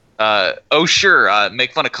Oh, sure.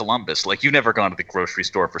 Make fun of Columbus. Like, you've never gone to the grocery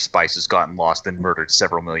store for spices, gotten lost, and murdered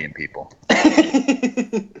several million people.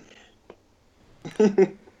 That's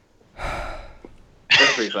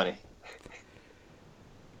pretty funny.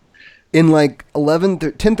 In like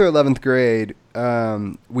 10th or 11th grade,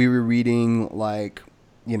 we were reading like,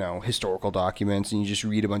 historical documents, and you just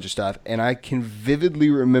read a bunch of stuff. And I can vividly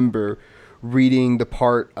remember reading the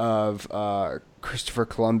part of Christopher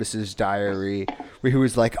Columbus's diary where he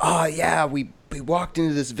was like, "Oh yeah, we walked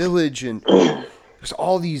into this village and there's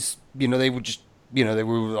all these, they would just, they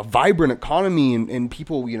were a vibrant economy and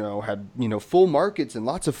people, had, full markets and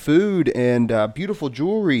lots of food and beautiful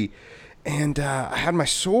jewelry. And I had my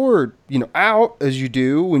sword, out, as you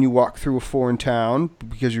do when you walk through a foreign town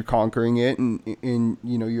because you're conquering it in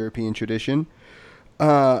European tradition.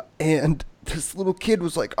 And this little kid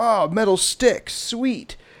was like, "Oh, metal stick,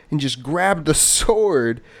 sweet," and just grabbed the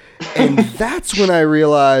sword. And that's when I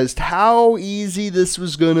realized how easy this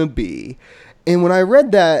was going to be. And when I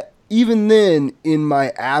read that, even then, in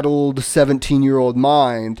my addled 17-year-old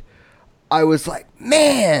mind, I was like,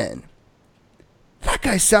 man, that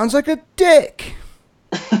guy sounds like a dick.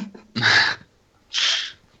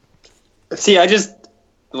 See, I just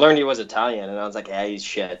learned he was Italian, and I was like, yeah, he's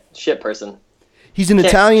shit. Shit person. He's an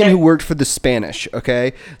Italian who worked for the Spanish,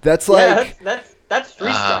 okay? That's like... Yeah, that's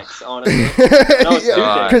three strikes, honestly. No,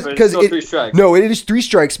 it's two, three strikes. No, it is three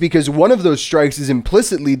strikes because one of those strikes is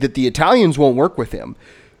implicitly that the Italians won't work with him.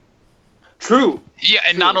 True. Yeah,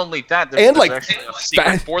 and not only that, there's actually a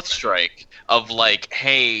secret fourth strike of like,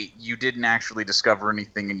 hey, you didn't actually discover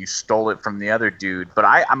anything and you stole it from the other dude.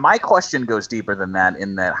 But my question goes deeper than that,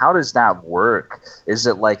 in that how does that work? Is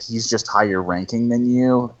it like he's just higher ranking than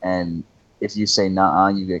you, and if you say nuh-uh,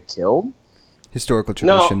 you get killed? Historical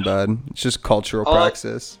tradition, bud. It's just cultural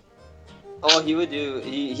praxis. All he would do,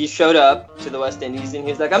 he showed up to the West Indies and he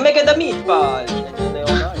was like, "I'm making the meatballs," and then they all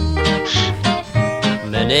died.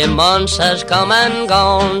 Many months has come and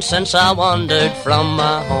gone since I wandered from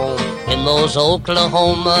my home in those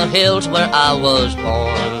Oklahoma hills where I was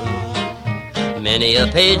born. Many a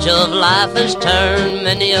page of life has turned,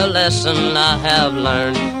 many a lesson I have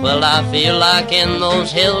learned. Well, I feel like in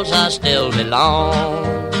those hills I still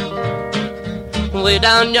belong. Way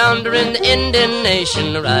down yonder in the Indian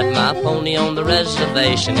Nation, I ride my pony on the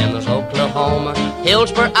reservation in those Oklahoma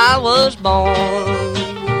hills where I was born.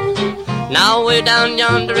 Now way down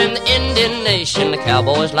yonder in the Indian Nation, the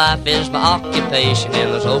cowboy's life is my occupation in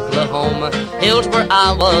those Oklahoma hills where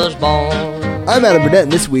I was born. I'm Adam Burnett,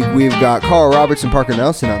 and this week we've got Carl Roberts and Parker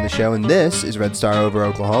Nelson on the show, and this is Red Star Over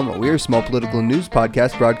Oklahoma. We're a small political news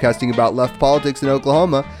podcast broadcasting about left politics in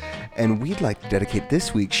Oklahoma, and we'd like to dedicate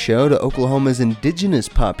this week's show to Oklahoma's indigenous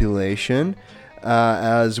population,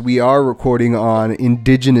 as we are recording on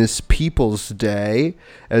Indigenous Peoples Day,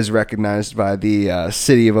 as recognized by the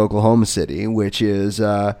city of Oklahoma City, which is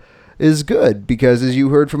good, because as you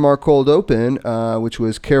heard from our cold open, which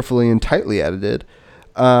was carefully and tightly edited,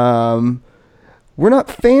 we're not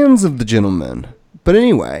fans of the gentleman. But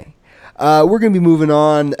anyway, we're going to be moving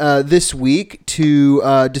on this week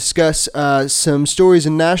to discuss some stories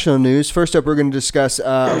in national news. First up, we're going to discuss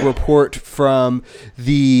a report from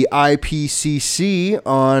the IPCC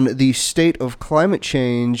on the state of climate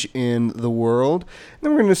change in the world. And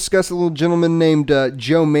then we're going to discuss a little gentleman named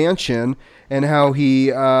Joe Manchin and how he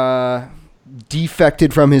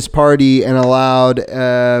defected from his party and allowed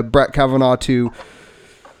Brett Kavanaugh to...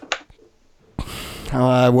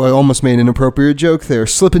 I almost made an inappropriate joke there.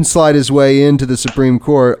 Slip and slide his way into the Supreme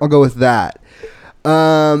Court. I'll go with that.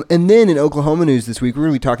 And then in Oklahoma news this week, we're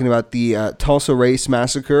going to be talking about the Tulsa Race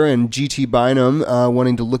Massacre and G.T. Bynum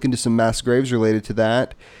wanting to look into some mass graves related to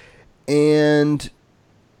that. And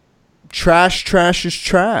trash is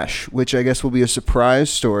trash, which I guess will be a surprise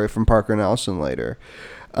story from Parker Nelson later,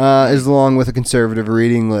 is along with a conservative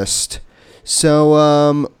reading list.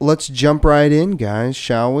 So let's jump right in, guys,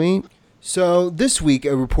 shall we? So this week,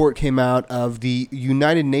 a report came out of the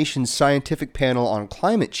United Nations Scientific Panel on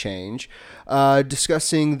Climate Change,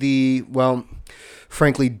 discussing the,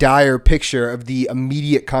 frankly, dire picture of the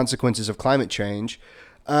immediate consequences of climate change.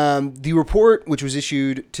 The report, which was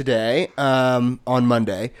issued today, on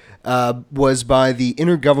Monday, was by the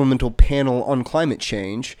Intergovernmental Panel on Climate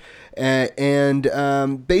Change,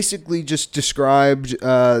 and basically just described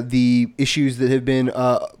the issues that have been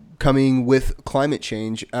coming with climate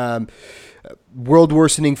change. World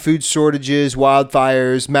worsening food shortages,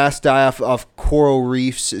 wildfires, mass die-off of coral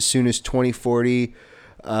reefs as soon as 2040.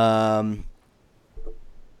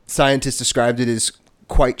 Scientists described it as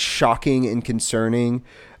quite shocking and concerning.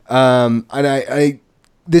 And I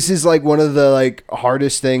this is like one of the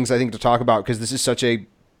hardest things I think to talk about, because this is such a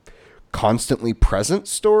constantly present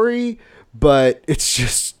story, but it's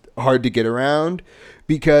just hard to get around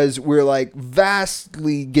because we're like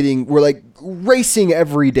we're like racing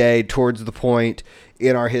every day towards the point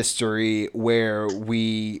in our history where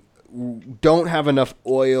we don't have enough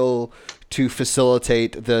oil to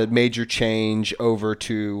facilitate the major change over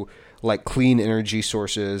to like clean energy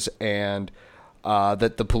sources, and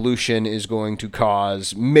that the pollution is going to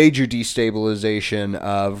cause major destabilization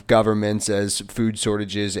of governments as food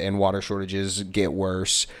shortages and water shortages get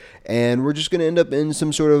worse. And we're just going to end up in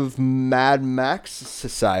some sort of Mad Max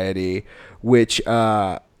society, which,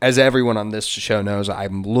 as everyone on this show knows,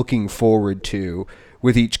 I'm looking forward to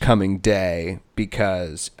with each coming day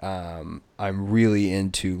because I'm really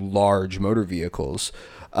into large motor vehicles.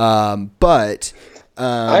 But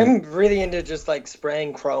I'm really into just like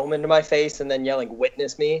spraying chrome into my face and then yelling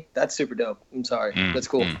 "Witness me." That's super dope. I'm sorry. That's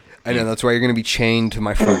cool. I know, that's why you're going to be chained to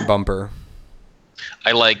my front bumper.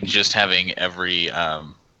 I like just having every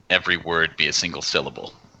word be a single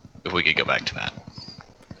syllable. If we could go back to that.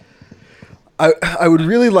 I would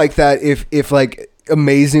really like that if like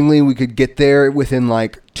amazingly we could get there within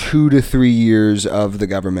like 2 to 3 years of the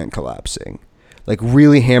government collapsing. Like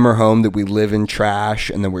really hammer home that we live in trash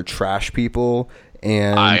and that we're trash people.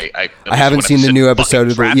 And I haven't seen the new episode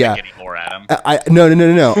of the anymore, Adam.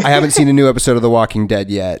 No. I haven't seen a new episode of The Walking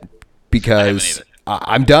Dead yet because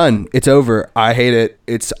I'm done. It's over. I hate it.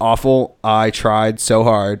 It's awful. I tried so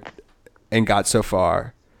hard and got so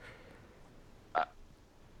far.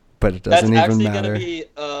 But it doesn't even matter. That's actually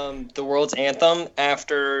going to be the world's anthem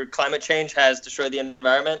after climate change has destroyed the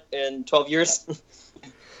environment in 12 years.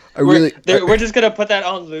 We're just going to put that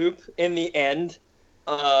on loop in the end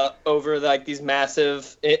over like these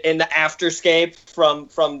massive, in the afterscape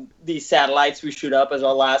from these satellites we shoot up as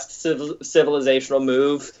our last civilizational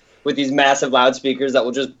move with these massive loudspeakers that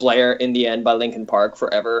will just blare in the end by Linkin Park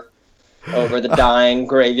forever over the dying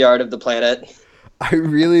graveyard of the planet. I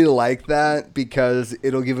really like that because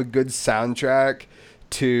it'll give a good soundtrack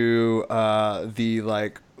to the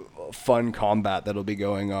like fun combat that'll be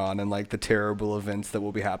going on and like the terrible events that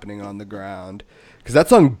will be happening on the ground. Because that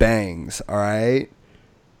song bangs, all right?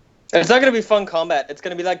 It's not going to be fun combat. It's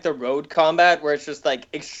going to be like the road combat where it's just like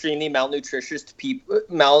extremely malnutrition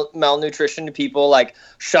to people like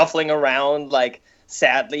shuffling around like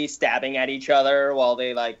sadly stabbing at each other while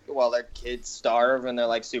their kids starve and they're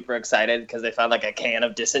like super excited because they found like a can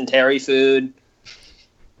of dysentery food.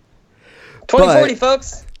 2040,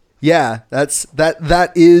 folks. Yeah,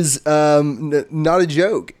 that is not a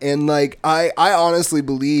joke. And like I honestly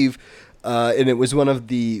believe and it was one of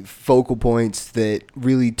the focal points that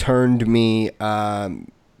really turned me I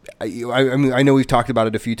mean, I know we've talked about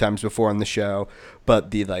it a few times before on the show,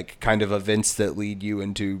 but the like kind of events that lead you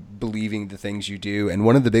into believing the things you do. And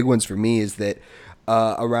one of the big ones for me is that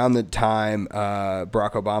around the time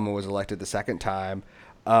Barack Obama was elected the second time,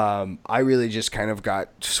 I really just kind of got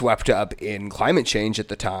swept up in climate change at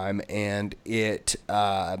the time. And it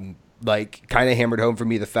like kind of hammered home for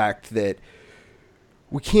me the fact that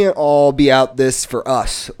we can't all be out this for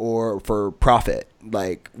us or for profit.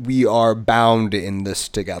 Like we are bound in this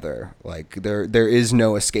together. Like there is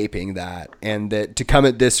no escaping that. And that to come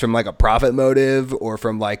at this from like a profit motive or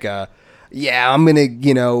from like a, yeah, I'm going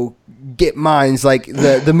to, get mines. Like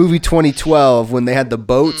the movie 2012 when they had the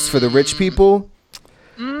boats for the rich people.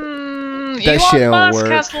 That shit don't work. Elon Musk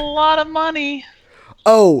has a lot of money.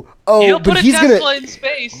 Oh, he'll put a Tesla in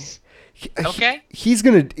space. Okay. He's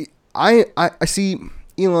going to, I see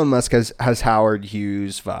Elon Musk has Howard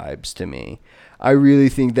Hughes vibes to me. I really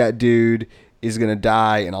think that dude is going to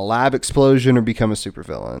die in a lab explosion or become a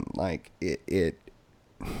supervillain. Like,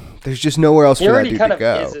 there's just nowhere else for that dude to go. He already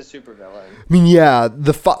kind of is a supervillain. I mean, yeah,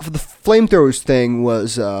 the flamethrowers thing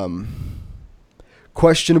was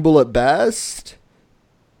questionable at best,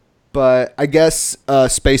 but I guess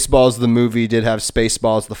Spaceballs the movie did have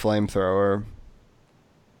Spaceballs the flamethrower.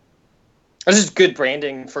 This is good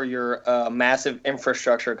branding for your massive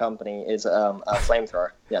infrastructure company. Is a flamethrower.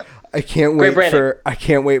 Yeah, I can't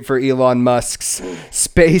wait for Elon Musk's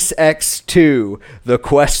SpaceX 2: The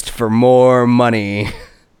Quest for More Money.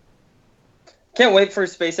 Can't wait for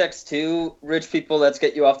SpaceX 2. Rich people, let's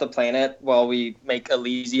get you off the planet while we make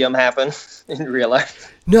Elysium happen in real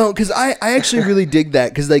life. No, because I actually really dig that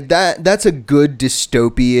because like that's a good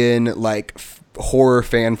dystopian like horror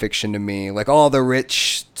fan fiction to me. Like all the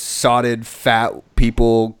rich, sodded, fat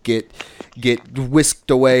people get whisked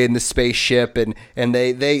away in the spaceship and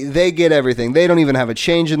they get everything. They don't even have a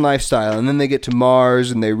change in lifestyle. And then they get to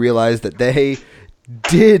Mars and they realize that they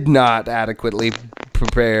did not adequately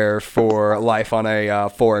prepare for life on a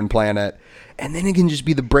foreign planet. and then it can just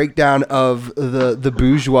be the breakdown of the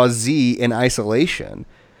bourgeoisie in isolation.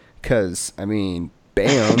 Because, I mean,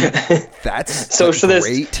 bam, that's socialist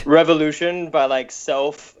great revolution by like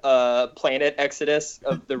planet exodus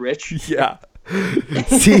of the rich. Yeah.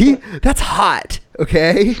 See, that's hot.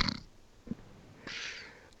 Okay.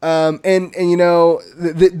 And you know,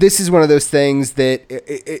 this is one of those things that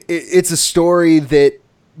it's a story that,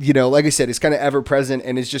 you know, like I said, it's kind of ever present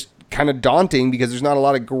and it's just kind of daunting because there's not a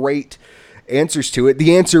lot of great answers to it.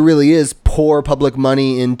 The answer really is pour public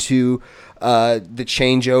money into the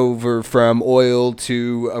changeover from oil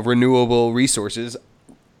to renewable resources.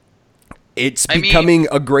 It's becoming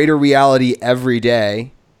a greater reality every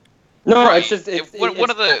day. No, right. One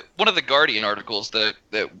of the Guardian articles that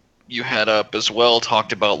you had up as well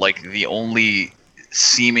talked about like the only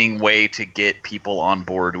seeming way to get people on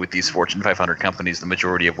board with these Fortune 500 companies, the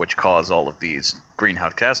majority of which cause all of these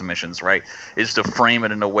greenhouse gas emissions, right, is to frame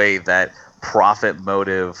it in a way that profit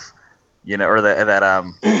motive, you know, or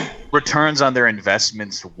that returns on their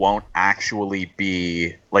investments won't actually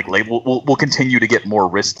be like will continue to get more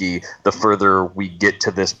risky the further we get to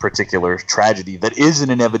this particular tragedy that is an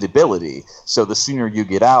inevitability. So the sooner you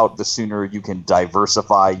get out, the sooner you can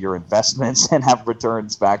diversify your investments and have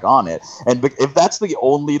returns back on it. And if that's the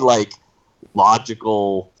only like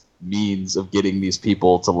logical means of getting these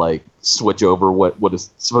people to like switch over what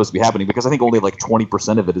is supposed to be happening, because I think only like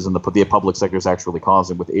 20% of it is in the public sector is actually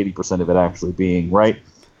causing, with 80% of it actually being right.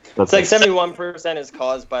 That's it's like 71% is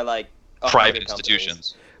caused by like private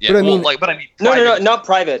institutions. Yeah, but I mean, no, not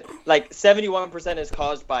private. Like 71% is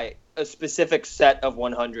caused by a specific set of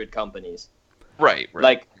 100 companies. Right.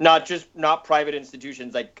 Like not private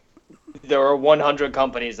institutions. Like there are 100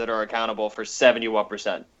 companies that are accountable for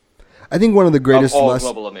 71%. I think one of the greatest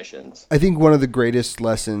global emissions. I think one of the greatest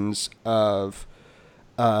lessons of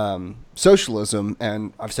socialism,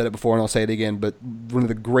 and I've said it before and I'll say it again, but one of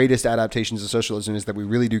the greatest adaptations of socialism is that we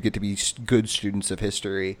really do get to be good students of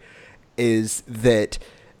history, is that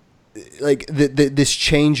like this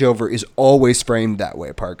changeover is always framed that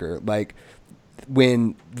way, Parker. Like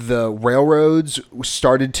when the railroads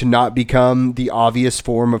started to not become the obvious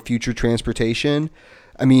form of future transportation,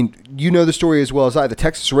 I mean, you know the story as well as I. The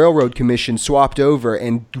Texas Railroad Commission swapped over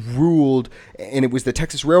and ruled, and it was the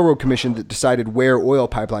Texas Railroad Commission that decided where oil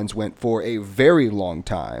pipelines went for a very long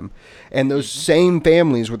time. And those same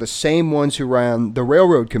families were the same ones who ran the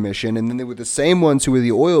Railroad Commission, and then they were the same ones who were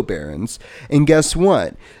the oil barons. And guess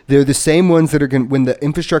what? They're the same ones that are going, when the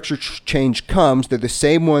infrastructure change comes, they're the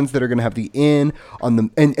same ones that are going to have the in on the,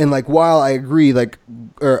 and like, while I agree, like,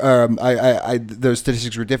 those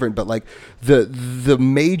statistics were different, but like the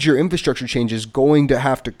major infrastructure change is going to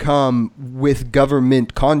have to come with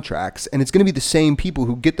government contracts, and it's going to be the same people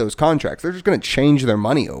who get those contracts. They're just going to change their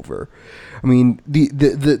money over. I mean,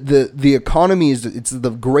 the economy it's the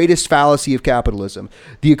greatest fallacy of capitalism.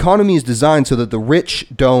 The economy is designed so that the rich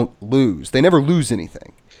don't lose. They never lose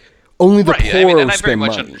anything. Only the poor spend money. I very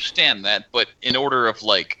much understand that, but in order of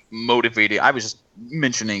like motivating, I was just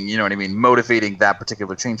mentioning, you know what I mean, motivating that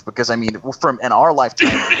particular change, because I mean, from in our lifetime,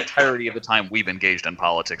 the entirety of the time we've engaged in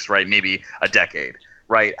politics, right, maybe a decade,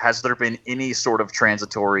 right, has there been any sort of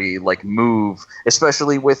transitory like move,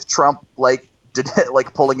 especially with Trump like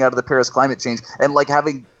pulling out of the Paris climate change and like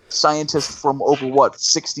having scientists from over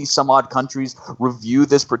 60 some odd countries review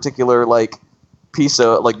this particular like piece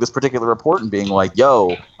of like this particular report and being like, yo,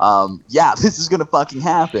 yeah, this is gonna fucking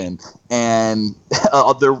happen, and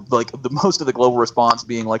they're like the most of the global response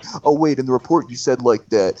being like, oh wait, in the report you said like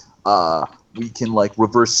that we can like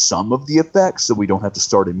reverse some of the effects so we don't have to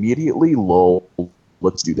start immediately. Lol,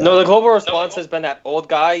 let's do that. No, the global response has been that old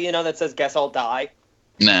guy, you know, that says guess I'll die.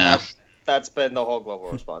 Nah, that's been the whole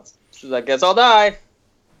global response. She's like, guess I'll die.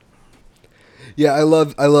 Yeah, I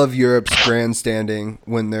love Europe's grandstanding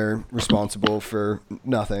when they're responsible for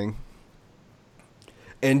nothing.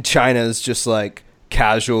 And China's just like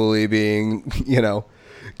casually being, you know,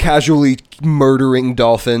 casually murdering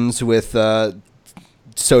dolphins with soda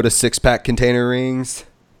 6-pack container rings.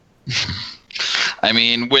 I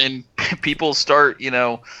mean, when people start, you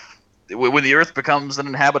know, when the Earth becomes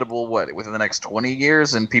uninhabitable, within the next 20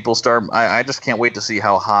 years, and people start, I just can't wait to see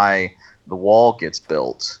how high the wall gets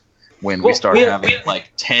built. When we start having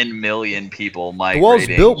like 10 million people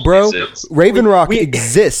migrating. The wall's built, bro. Raven Rock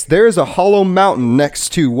exists. There is a hollow mountain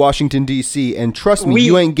next to Washington, D.C., and trust me,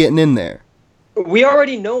 you ain't getting in there. We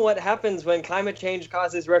already know what happens when climate change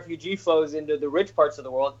causes refugee flows into the rich parts of the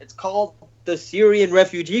world. It's called the Syrian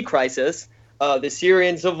refugee crisis. The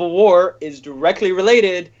Syrian civil war is directly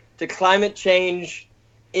related to climate change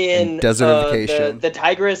in desertification. The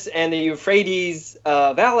Tigris and the Euphrates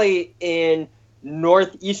Valley in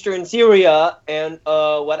northeastern Syria, and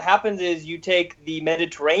what happens is you take the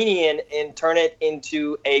Mediterranean and turn it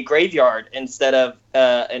into a graveyard instead of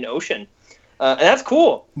an ocean, and that's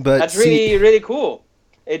cool. But that's really cool.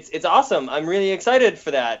 It's awesome. I'm really excited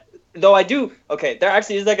for that. Though there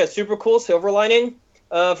actually is like a super cool silver lining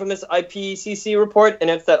from this IPCC report, and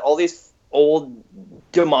it's that all these old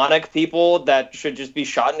demonic people that should just be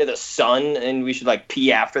shot into the sun, and we should like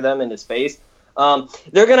pee after them into space.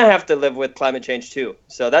 They're gonna have to live with climate change too.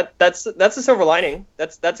 So that's a silver lining.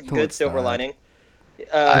 That's a good silver lining.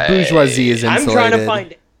 The bourgeoisie is insulated. I'm trying to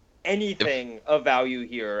find anything of value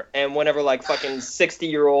here, and whenever like fucking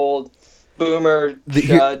 60-year-old boomer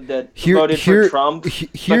chud that voted for Trump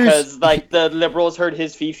because like the liberals heard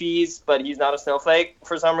his fifis, but he's not a snowflake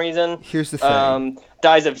for some reason. Here's the thing.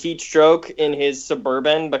 Dies of heat stroke in his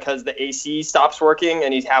Suburban because the AC stops working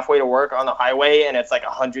and he's halfway to work on the highway and it's like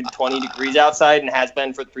 120 degrees outside and has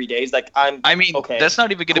been for 3 days. Like okay, that's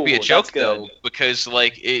not even going to be a joke though, because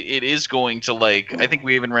like it is going to like, I think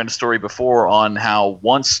we even ran a story before on how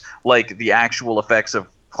once like the actual effects of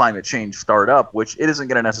climate change start up, which it isn't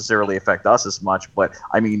going to necessarily affect us as much, but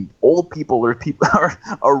I mean, old people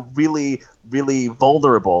are really, really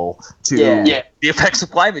vulnerable to the effects of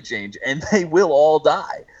climate change, and they will all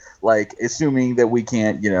die. Like, assuming that we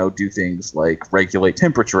can't, do things like regulate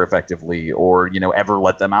temperature effectively, or ever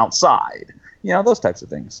let them outside, those types of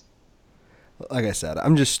things. Like I said,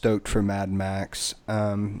 I'm just stoked for Mad Max.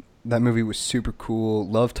 That movie was super cool.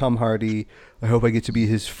 Love Tom Hardy. I hope I get to be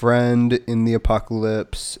his friend in the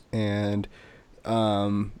apocalypse. And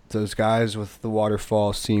those guys with the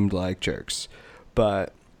waterfall seemed like jerks.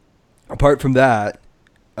 But apart from that...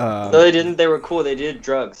 no, they didn't. They were cool. They did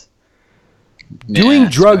drugs. Doing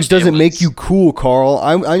drugs doesn't make you cool, Carl.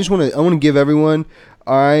 I want to give everyone...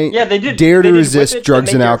 they did. Dare to resist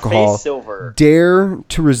drugs and alcohol. Dare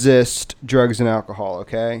to resist drugs and alcohol,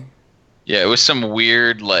 okay? Yeah, it was some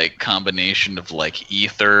weird like combination of like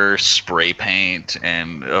ether, spray paint,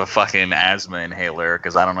 and a fucking asthma inhaler.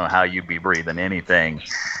 Because I don't know how you'd be breathing anything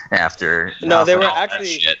after. No, they were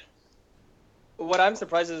actually. Shit. What I'm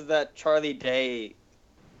surprised is that Charlie Day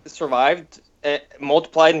survived,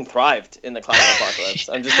 multiplied, and thrived in the climate apocalypse.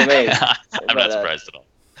 I'm just amazed. I'm not surprised at all.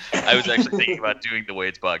 I was actually thinking about doing the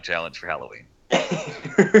Wade's Bog challenge for Halloween.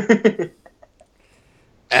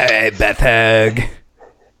 Hey, Beth Hug.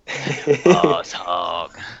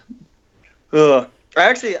 Hog.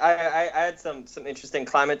 Actually, I had some interesting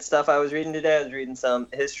climate stuff I was reading today. I was reading some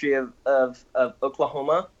history of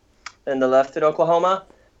Oklahoma and the left in Oklahoma.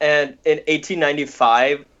 And in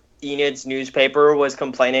 1895, Enid's newspaper was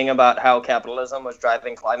complaining about how capitalism was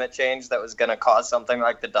driving climate change that was going to cause something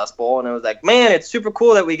like the Dust Bowl. And it was like, man, it's super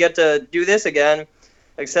cool that we get to do this again.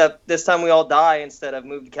 Except this time we all die instead of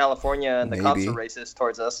move to California and the cops are racist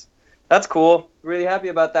towards us. That's cool. Really happy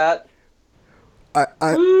about that.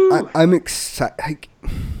 I'm excited.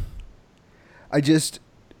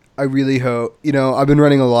 I really hope, I've been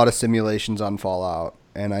running a lot of simulations on Fallout,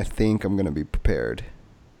 and I think I'm going to be prepared.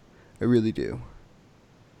 I really do.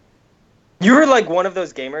 You're like one of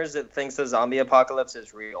those gamers that thinks the zombie apocalypse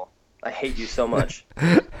is real. I hate you so much.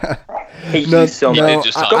 I hate you so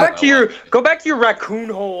much. Go back to your raccoon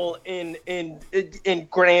hole in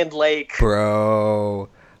Grand Lake. Bro,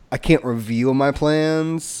 I can't reveal my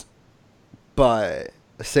plans, but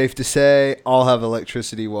safe to say, I'll have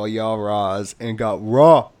electricity while y'all raws and got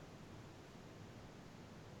raw.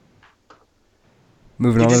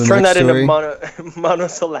 Moving on to the next story. You just turn that into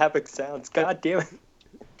monosyllabic sounds. God damn it.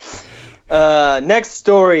 Next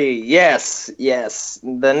story. Yes.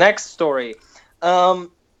 The next story. I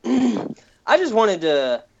just wanted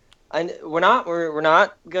to. We're not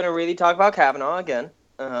gonna really talk about Kavanaugh again.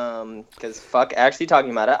 Because fuck actually talking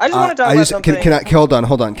about it. I just want to talk about something. Can I hold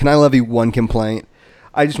on? Can I levy one complaint?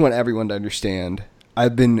 I just want everyone to understand.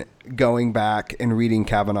 I've been going back and reading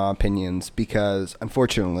Kavanaugh opinions because,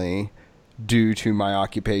 unfortunately, due to my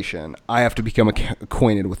occupation, I have to become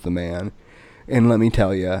acquainted with the man. And let me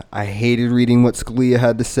tell you, I hated reading what Scalia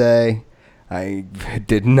had to say. I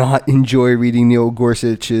did not enjoy reading Neil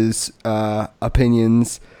Gorsuch's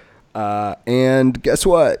opinions. And guess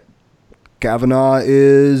what? Kavanaugh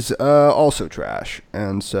is also trash.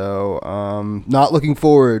 And so not looking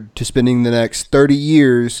forward to spending the next 30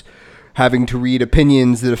 years having to read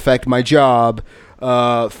opinions that affect my job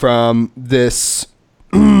from this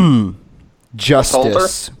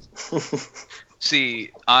justice. See,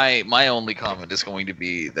 my only comment is going to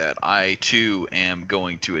be that I too am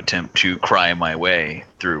going to attempt to cry my way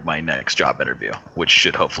through my next job interview, which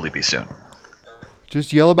should hopefully be soon.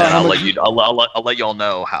 Just yell about how much. I'll let y'all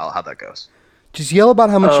know how that goes. Just yell about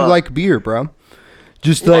how much you like beer, bro.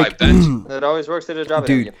 Just like it always works at a job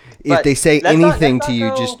dude. interview. If they say anything to you,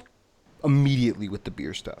 just immediately with the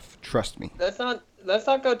beer stuff. Trust me. Let's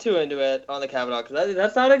not go too into it on the Kavanaugh, because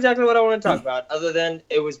that's not exactly what I want to talk about. Other than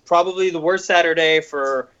it was probably the worst Saturday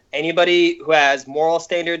for anybody who has moral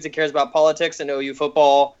standards and cares about politics and OU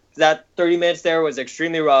football. That 30 minutes there was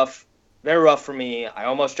extremely rough, very rough for me. I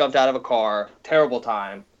almost jumped out of a car. Terrible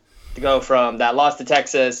time to go from that loss to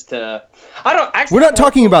Texas to We're not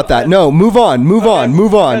talking about that. No, move on. Done.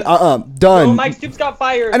 No, Mike Stoops got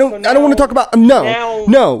fired. I don't want to talk about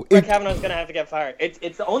no. Brett Kavanaugh's gonna have to get fired.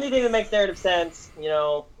 It's the only thing that makes narrative sense.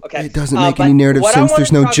 Okay. It doesn't make any narrative sense.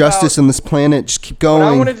 There's no justice on this planet. Just keep going.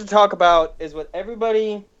 What I wanted to talk about is what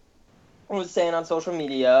everybody was saying on social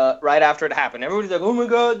media right after it happened. Everybody's like, "Oh my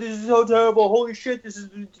god, this is so terrible! Holy shit, this is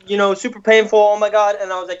super painful! Oh my god!"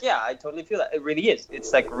 And I was like, "Yeah, I totally feel that. It really is.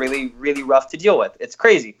 It's like really, really rough to deal with. It's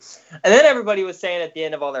crazy." And then everybody was saying at the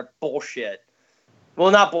end of all their bullshit,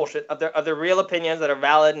 well, not bullshit, of their real opinions that are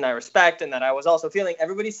valid and I respect and that I was also feeling.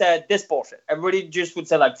 Everybody said this bullshit. Everybody just would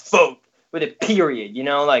say like, "Vote with a period."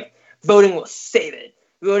 Like voting will save it.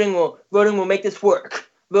 Voting will make this work.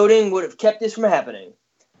 Voting would have kept this from happening.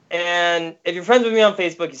 And if you're friends with me on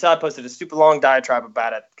Facebook, you saw I posted a super long diatribe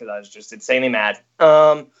about it because I was just insanely mad.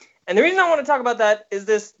 And the reason I want to talk about that is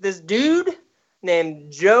this dude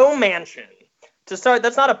named Joe Manchin. To start,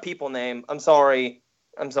 that's not a people name. I'm sorry.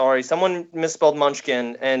 Someone misspelled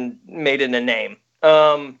Munchkin and made it a name.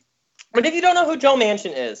 But if you don't know who Joe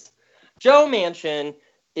Manchin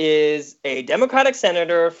is a Democratic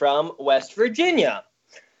senator from West Virginia.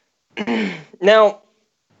 Now,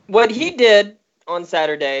 what he did on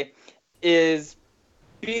Saturday is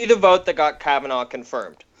be the vote that got Kavanaugh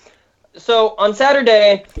confirmed. So on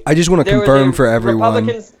Saturday, I just want to confirm for everyone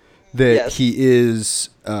that yes. He is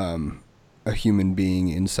a human being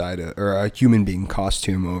inside or a human being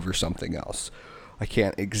costume over something else. I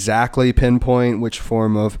can't exactly pinpoint which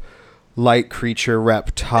form of light creature,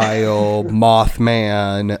 reptile,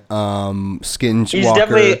 Mothman, skinwalker. He's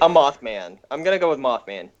definitely a Mothman. I'm gonna go with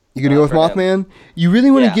Mothman. You're going to go with Mothman? You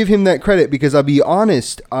really want to give him that credit because I'll be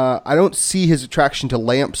honest, I don't see his attraction to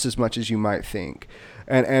lamps as much as you might think.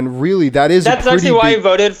 And really, that's actually why he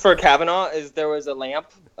voted for Kavanaugh, is there was a lamp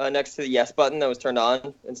next to the yes button that was turned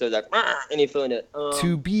on, and so it was like, and he flew in it.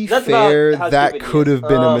 To be fair, that could have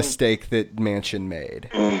been a mistake that Manchin made.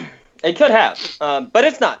 It could have, but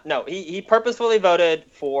it's not. No, he purposefully voted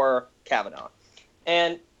for Kavanaugh.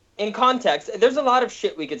 And in context, there's a lot of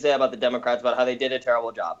shit we could say about the Democrats about how they did a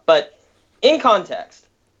terrible job. But in context,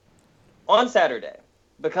 on Saturday,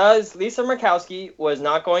 because Lisa Murkowski was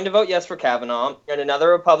not going to vote yes for Kavanaugh, and another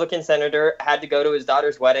Republican senator had to go to his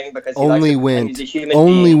daughter's wedding because he he's a human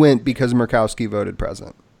being. Went because Murkowski voted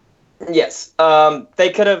present. Yes,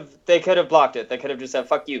 they could have blocked it. They could have just said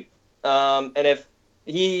 "fuck you." And if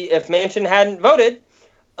Manchin hadn't voted,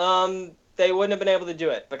 they wouldn't have been able to do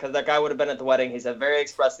it because that guy would have been at the wedding. He said very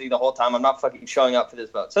expressly the whole time, "I'm not fucking showing up for this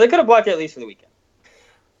vote." So they could have blocked it at least for the weekend.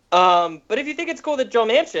 But if you think it's cool that Joe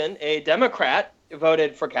Manchin, a Democrat,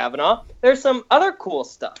 voted for Kavanaugh, there's some other cool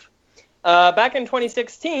stuff. Back in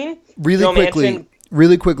 2016,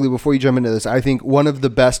 really quickly before you jump into this, I think one of the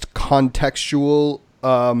best contextual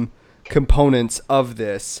components of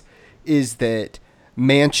this is that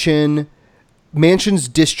Manchin's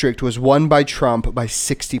district was won by Trump by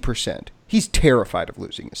 60%. He's terrified of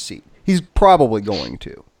losing his seat. He's probably going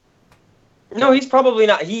to. No, he's probably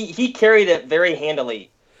not. He carried it very handily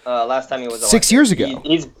last time he was elected. 6 years ago.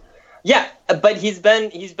 But he's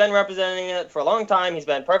been representing it for a long time. He's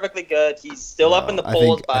been perfectly good. He's still up in the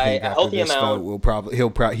polls by a healthy amount.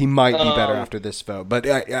 He might be better after this vote. But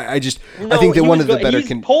I think that one of the better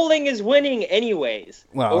polling is winning anyways.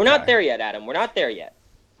 Well, we're not there yet, Adam. We're not there yet.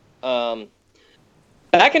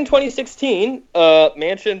 Back in 2016,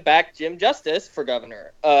 Manchin backed Jim Justice for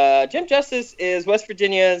governor. Jim Justice is West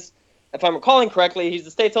Virginia's, if I'm recalling correctly, he's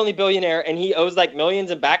the state's only billionaire, and he owes like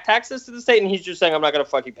millions in back taxes to the state, and he's just saying, "I'm not going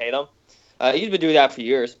to fucking pay them." He's been doing that for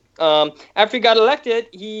years. After he got elected,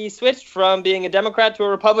 he switched from being a Democrat to a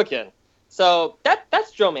Republican. So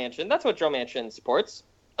that's Joe Manchin. That's what Joe Manchin supports.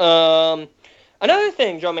 Another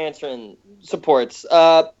thing Joe Manchin supports,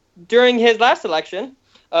 during his last election,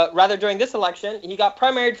 during this election, he got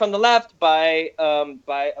primaried from the left by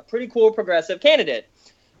a pretty cool progressive candidate.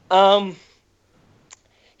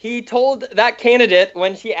 He told that candidate,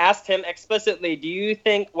 when she asked him explicitly, "Do you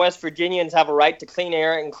think West Virginians have a right to clean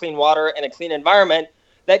air and clean water and a clean environment?"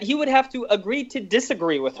 that he would have to agree to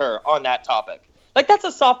disagree with her on that topic. Like, that's a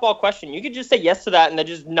softball question. You could just say yes to that and then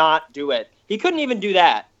just not do it. He couldn't even do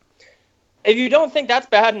that. If you don't think that's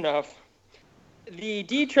bad enough, the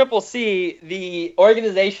DCCC, the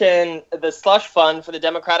organization, the slush fund for the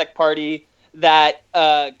Democratic Party that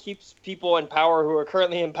keeps people in power who are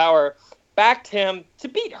currently in power, backed him to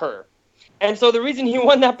beat her. And so the reason he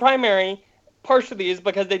won that primary partially is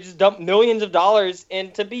because they just dumped millions of dollars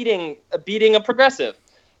into beating a progressive.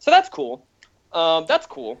 So that's cool. That's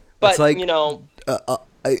cool. But, like, you know...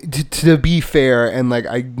 to be fair, and like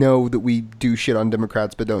I know that we do shit on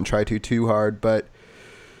Democrats, but don't try too hard, but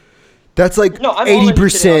that's like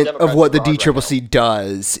 80% of what the DCCC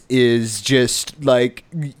does is just like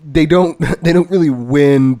they don't really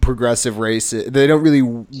win progressive races. They don't really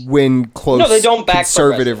win close they don't back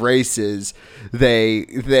conservative races.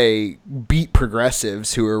 They beat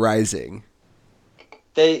progressives who are rising.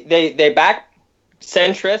 They back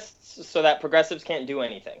centrists so that progressives can't do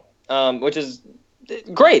anything, which is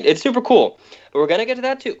great. It's super cool. But we're going to get to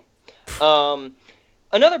that too.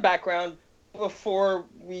 Another background before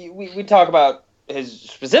we talk about his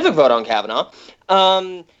specific vote on Kavanaugh.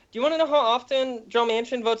 Do you want to know how often Joe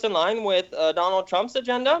Manchin votes in line with Donald Trump's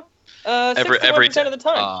agenda? 61% of the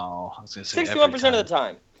time. Oh, I was going to say 61% of the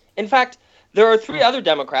time. In fact, there are 3 other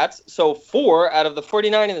Democrats, so 4 out of the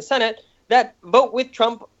 49 in the Senate, that vote with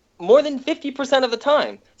Trump more than 50% of the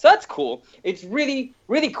time. So that's cool. It's really,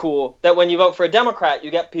 really cool that when you vote for a Democrat,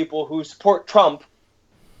 you get people who support Trump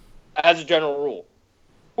as a general rule.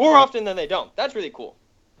 More often than they don't. That's really cool.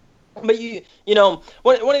 But you know,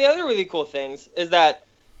 one of the other really cool things is that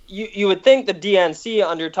you would think the DNC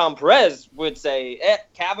under Tom Perez would say,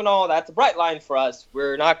 Kavanaugh, that's a bright line for us.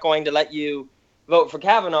 We're not going to let you vote for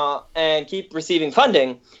Kavanaugh and keep receiving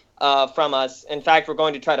funding from us. In fact, we're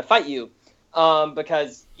going to try to fight you.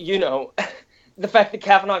 Because, you know, the fact that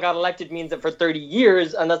Kavanaugh got elected means that for 30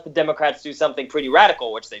 years, unless the Democrats do something pretty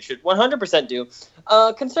radical, which they should 100% do,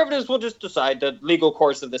 conservatives will just decide the legal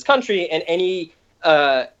course of this country, and any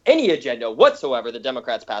agenda whatsoever the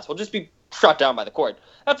Democrats pass will just be shot down by the court.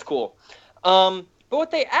 That's cool. But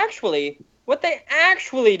what they actually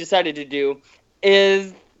decided to do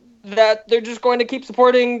is that they're just going to keep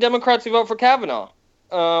supporting Democrats who vote for Kavanaugh.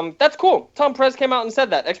 That's cool. Tom Perez came out and said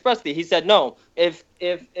that expressly. He said, no, if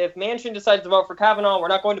Manchin decides to vote for Kavanaugh, we're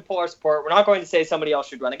not going to pull our support. We're not going to say somebody else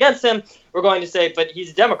should run against him. We're going to say, but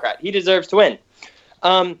he's a Democrat. He deserves to win.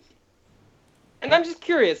 And I'm just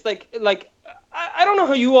curious, I don't know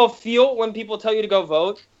how you all feel when people tell you to go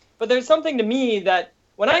vote, but there's something to me that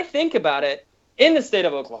when I think about it, in the state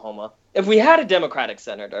of Oklahoma, if we had a Democratic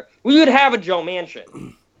senator, we would have a Joe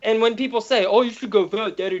Manchin. And when people say, oh, you should go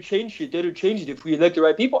vote, that'll change it if we elect the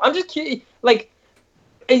right people. I'm just curious,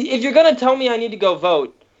 if you're going to tell me I need to go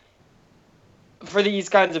vote for these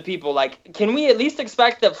kinds of people, can we at least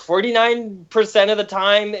expect that 49% of the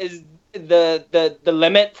time is the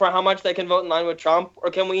limit for how much they can vote in line with Trump? Or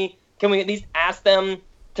can we at least ask them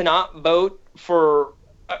to not vote for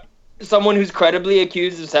someone who's credibly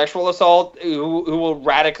accused of sexual assault, who will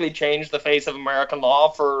radically change the face of American law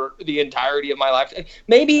for the entirety of my life?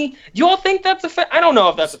 Maybe. Do you all think that's a fair? I don't know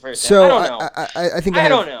if that's a fair. So I don't know. I think I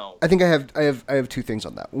don't know. I think I have 2 things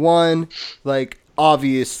on that. One,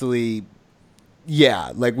 obviously,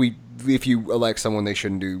 yeah, if you elect someone, they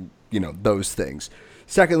shouldn't do those things.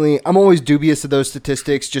 Secondly, I'm always dubious of those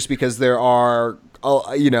statistics just because there are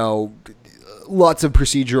lots of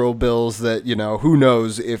procedural bills that, who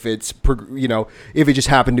knows if it's, if it just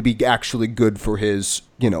happened to be actually good for his,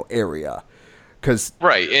 area. Because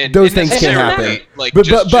those things can happen.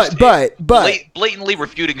 But blatantly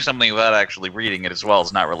refuting something without actually reading it as well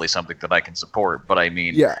is not really something that I can support. But I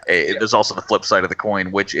mean, there's also the flip side of the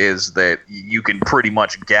coin, which is that you can pretty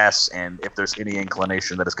much guess, and if there's any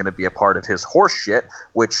inclination that it's going to be a part of his horse shit,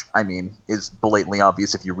 which I mean is blatantly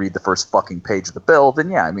obvious if you read the first fucking page of the bill, then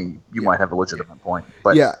you might have a legitimate point.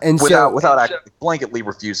 But without actually blanketly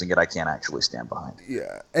refusing it, I can't actually stand behind it.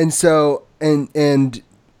 Yeah, and so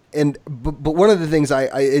but one of the things I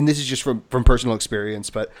and this is just from personal experience,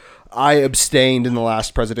 but I abstained in the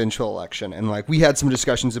last presidential election, and we had some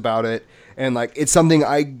discussions about it, and it's something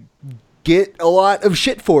I get a lot of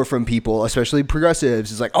shit for from people, especially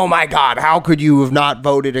progressives. It's oh my God, how could you have not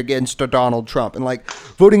voted against Donald Trump? And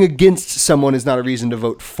voting against someone is not a reason to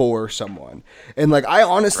vote for someone. And I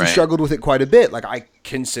honestly struggled with it quite a bit. I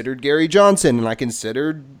considered Gary Johnson, and I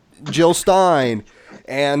considered Jill Stein,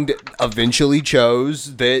 and eventually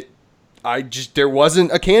chose that there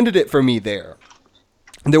wasn't a candidate for me there.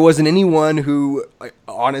 There wasn't anyone who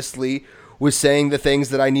honestly was saying the things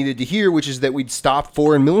that I needed to hear, which is that we'd stop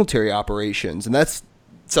foreign military operations. And that's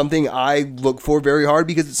something I look for very hard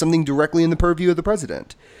because it's something directly in the purview of the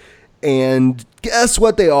president. And guess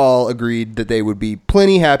what? They all agreed that they would be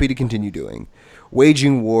plenty happy to continue doing,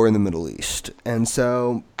 waging war in the Middle East. And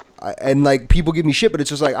so and like people give me shit, but it's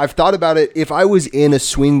just like I've thought about it. If I was in a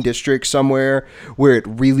swing district somewhere where it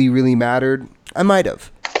really, really mattered, I might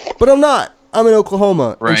have, but I'm not. I'm in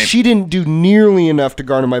Oklahoma, and she didn't do nearly enough to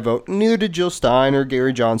garner my vote. Neither did Jill Stein or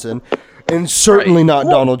Gary Johnson, and certainly not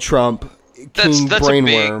Donald Trump. That's a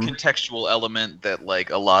big contextual element that like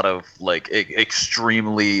a lot of like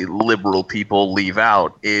extremely liberal people leave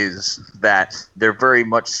out, is that they're very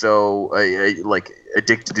much so like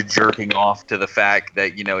addicted to jerking off to the fact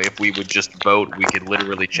that, you know, if we would just vote, we could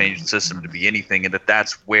literally change the system to be anything, and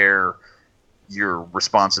that's where your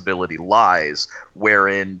responsibility lies,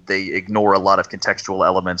 wherein they ignore a lot of contextual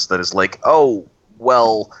elements that is like, oh,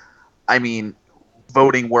 well, I mean,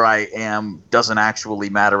 voting where I am doesn't actually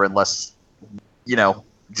matter unless, you know,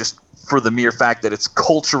 just for the mere fact that it's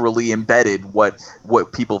culturally embedded what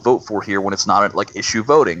people vote for here, when it's not like issue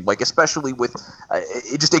voting, like especially with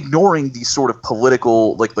just ignoring these sort of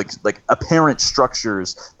political like apparent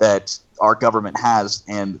structures that our government has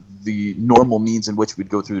and the normal means in which we'd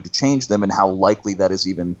go through to change them, and how likely that is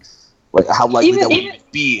even like how likely that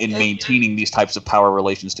would be in maintaining these types of power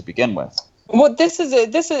relations to begin with. Well, this is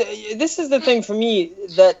the thing for me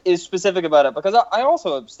that is specific about it, because I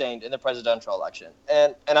also abstained in the presidential election,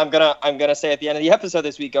 and I'm gonna say at the end of the episode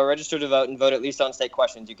this week, go register to vote and vote at least on state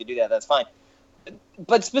questions. You could do that. That's fine.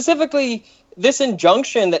 But specifically, this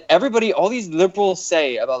injunction that all these liberals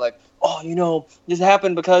say about like, oh, you know, this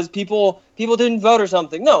happened because people didn't vote or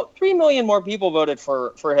something. No, 3 million more people voted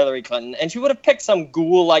for Hillary Clinton, and she would have picked some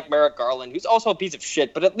ghoul like Merrick Garland, who's also a piece of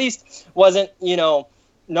shit, but at least wasn't, you know,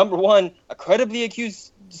 number one, a credibly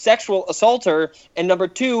accused sexual assaulter, and number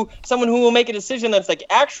two, someone who will make a decision that's like,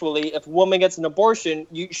 actually, if a woman gets an abortion,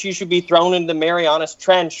 she should be thrown into the Marianas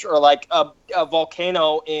Trench or like a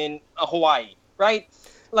volcano in Hawaii, right?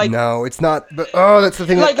 Like, no, it's not. But that's the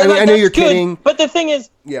thing. Like, I know you're kidding, but the thing is,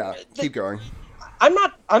 yeah, keep going. I'm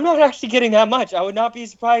not actually getting that much. I would not be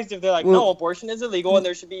surprised if they're like, no, abortion is illegal and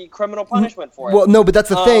there should be criminal punishment for it. Well, no, but that's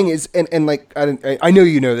the thing is, and like, I know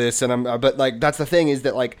you know this, and but like, that's the thing is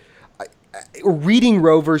that like, reading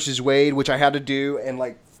Roe versus Wade, which I had to do, and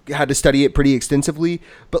like, had to study it pretty extensively,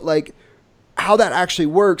 but like, how that actually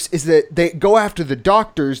works is that they go after the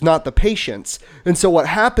doctors, not the patients. And so what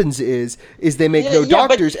happens is they make no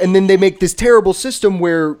doctors, and then they make this terrible system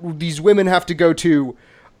where these women have to go to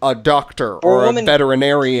a doctor or a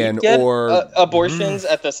veterinarian or abortions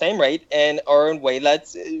at the same rate and are in way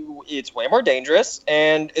it's way more dangerous,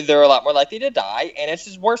 and they're a lot more likely to die, and it's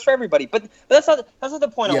just worse for everybody. But that's not the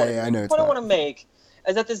point. I know. The point I want to make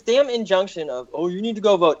is that this damn injunction of, oh, you need to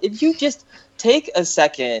go vote. If you just take a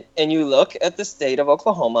second and you look at the state of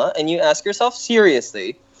Oklahoma and you ask yourself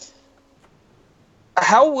seriously,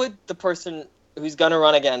 how would the person who's going to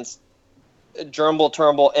run against Turnbull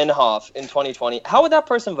Inhofe in 2020, how would that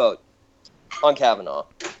person vote on Kavanaugh?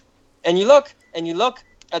 And you look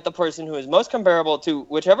at the person who is most comparable to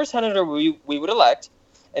whichever senator we would elect,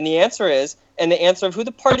 and the answer of who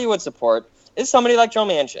the party would support is somebody like Joe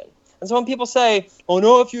Manchin. And so when people say, oh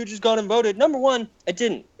no, if you had just gone and voted, number one, it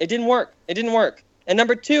didn't work. And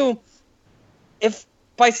number two, if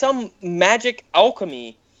by some magic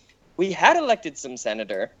alchemy we had elected some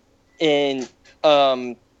senator in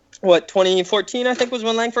 2014, I think was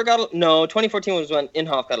when Langford got... No, 2014 was when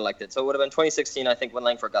Inhofe got elected. So it would have been 2016, I think, when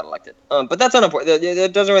Langford got elected. But that's unimportant.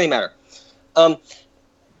 It doesn't really matter.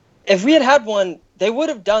 If we had one, they would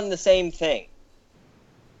have done the same thing.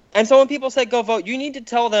 And so when people say go vote, you need to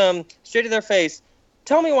tell them straight to their face,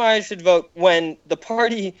 tell me why I should vote when the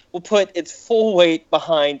party will put its full weight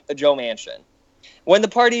behind a Joe Manchin. When the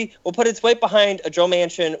party will put its weight behind a Joe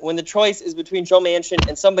Manchin, when the choice is between Joe Manchin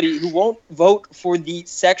and somebody who won't vote for the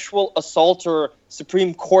sexual assaulter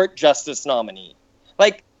Supreme Court justice nominee.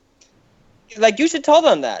 Like you should tell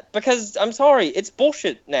them that, because I'm sorry, it's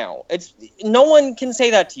bullshit now. No one can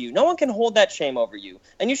say that to you. No one can hold that shame over you.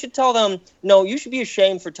 And you should tell them, no, you should be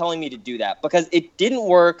ashamed for telling me to do that, because it didn't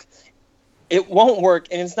work. It won't work,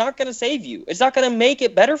 and it's not going to save you. It's not going to make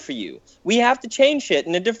it better for you. We have to change shit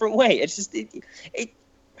in a different way. It's just it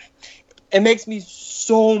makes me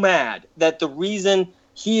so mad that the reason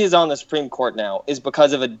he is on the Supreme Court now is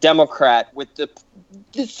because of a Democrat with the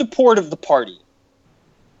support of the party.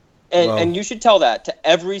 And you should tell that to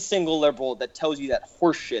every single liberal that tells you that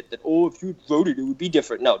horse shit, that, oh, if you voted, it would be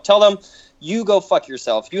different. No, tell them, you go fuck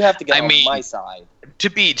yourself. You have to get on my side. To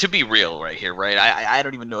be real right here, right? I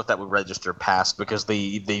don't even know if that would register past, because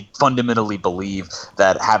they fundamentally believe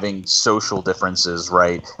that having social differences,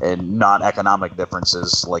 right, and not economic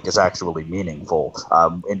differences, like, is actually meaningful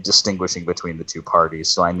in distinguishing between the two parties.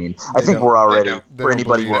 So, I mean, I think we're already, for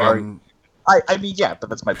anybody who are... I mean, yeah, but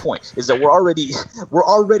that's my point. Is that we're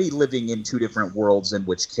already living in two different worlds. In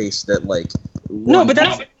which case, that like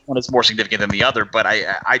one is more significant than the other. But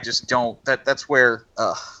I just don't. That's where.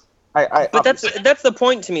 But that's the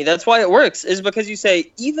point to me. That's why it works. Is because you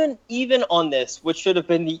say even on this, which should have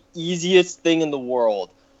been the easiest thing in the world,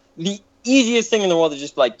 the easiest thing in the world is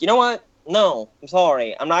just like, you know what? No, I'm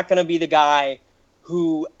sorry. I'm not gonna be the guy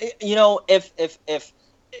who, you know, if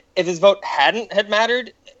his vote had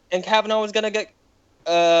mattered and Kavanaugh was gonna get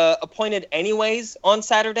appointed anyways on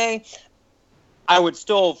Saturday, I would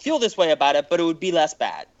still feel this way about it, but it would be less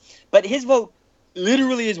bad. But his vote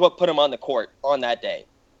literally is what put him on the court on that day.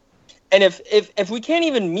 And if we can't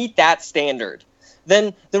even meet that standard,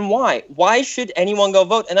 then why? Why should anyone go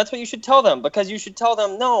vote? And that's what you should tell them, because you should tell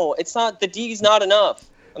them, no, it's not, the D's not enough.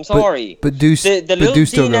 I'm sorry. But do little do D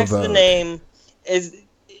still next go to vote. the name is...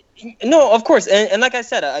 No, of course. And like I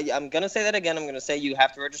said, I'm going to say that again. I'm going to say you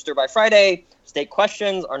have to register by Friday. State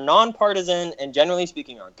questions are nonpartisan and generally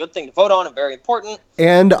speaking are a good thing to vote on and very important.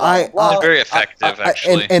 And very effective,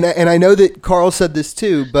 actually. And I know that Carl said this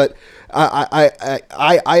too, but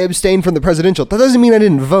I abstained from the presidential. That doesn't mean I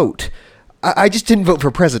didn't vote. I just didn't vote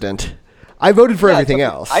for president. I voted for everything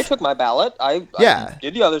else. I took my ballot. I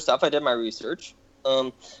did the other stuff. I did my research.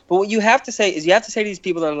 But what you have to say is you have to say to these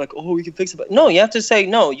people that are like, oh, we can fix it. But no, you have to say,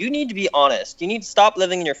 no, you need to be honest. You need to stop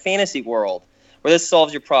living in your fantasy world where this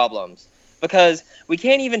solves your problems. Because we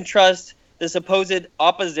can't even trust the supposed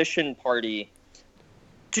opposition party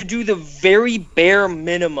to do the very bare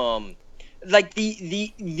minimum, like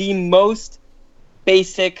the most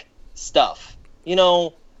basic stuff. You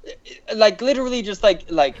know, like literally just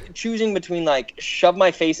like choosing between like shove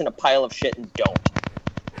my face in a pile of shit and don't.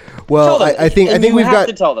 Well, I think we've got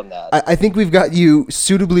to tell them that. I think we've got you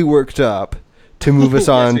suitably worked up to move us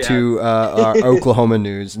on to our Oklahoma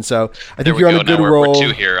news, and so I think you're on a good roll. We're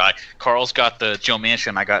two here. Carl's got the Joe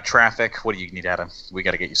Manchin. I got traffic. What do you need, Adam? We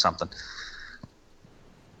got to get you something.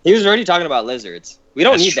 He was already talking about lizards. We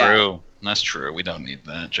don't need that. That's true. We don't need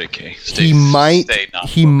that. JK.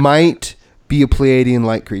 He might be a Pleiadian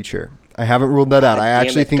light creature. I haven't ruled that out. I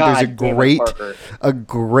actually think there's a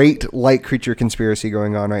great light creature conspiracy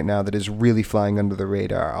going on right now that is really flying under the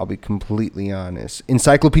radar. I'll be completely honest.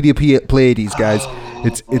 Encyclopedia Pleiades, guys.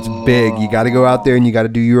 It's big. You got to go out there and you got to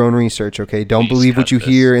do your own research, okay? Don't believe what you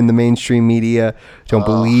hear in the mainstream media. Don't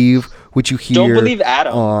believe what you hear don't believe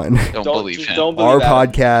Adam. On don't believe him. Don't believe our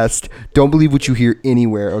Adam. Podcast. Don't believe what you hear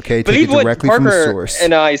anywhere, okay? Believe Take it directly what from the Parker source.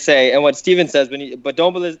 and I say and what Steven says, but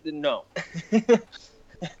don't believe... No.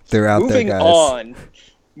 They're out there, guys.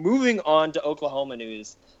 Moving on to Oklahoma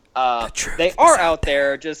news. They are out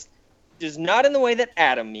there, just not in the way that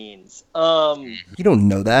Adam means. You don't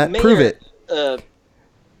know that. Prove it.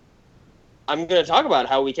 I'm going to talk about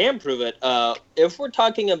how we can prove it. If we're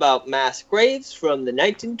talking about mass graves from the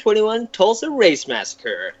 1921 Tulsa Race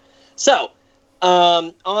Massacre. So,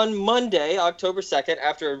 on Monday, October 2nd,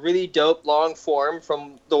 after a really dope long form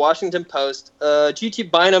from the Washington Post, G.T.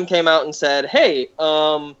 Bynum came out and said, hey,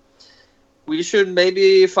 we should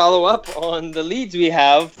maybe follow up on the leads we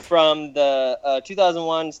have from the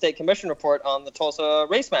 2001 State Commission report on the Tulsa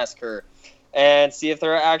Race Massacre and see if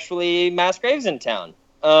there are actually mass graves in town.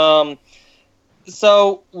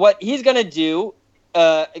 So what he's going to do,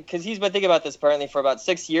 because he's been thinking about this apparently for about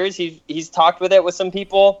 6 years, he's talked with it with some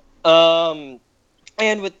people, and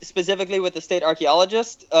specifically with the state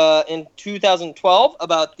archaeologist in 2012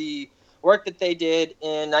 about the work that they did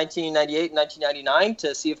in 1998 and 1999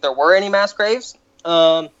 to see if there were any mass graves.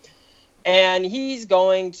 And he's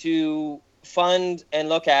going to fund and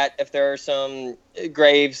look at if there are some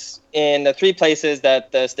graves in the three places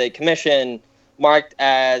that the state commission marked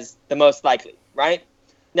as the most likely, right?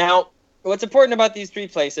 Now, what's important about these three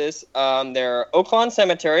places, they're Oaklawn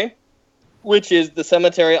Cemetery, which is the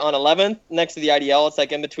cemetery on 11th next to the IDL. It's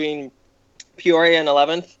like in between Peoria and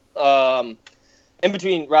 11th. In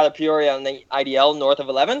between, rather, Peoria and the IDL north of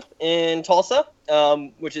 11th in Tulsa,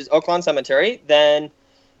 which is Oaklawn Cemetery. Then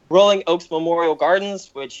Rolling Oaks Memorial Gardens,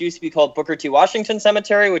 which used to be called Booker T. Washington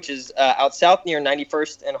Cemetery, which is out south near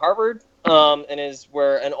 91st and Harvard, and is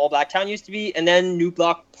where an all-black town used to be. And then New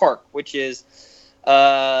Block Park, which is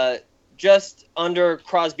just under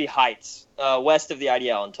Crosby Heights, west of the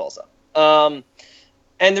IDL in Tulsa.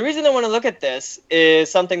 And the reason I want to look at this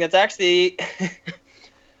is something that's actually,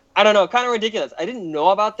 I don't know, kind of ridiculous. I didn't know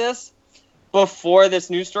about this before this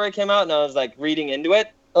news story came out, and I was like reading into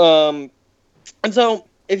it. And so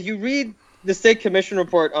if you read the State Commission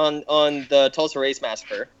report on the Tulsa Race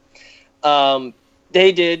Massacre,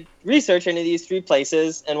 they did research into these three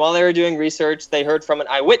places, and while they were doing research, they heard from an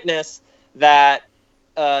eyewitness that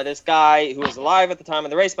this guy who was alive at the time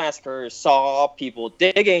of the race massacre saw people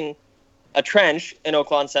digging a trench in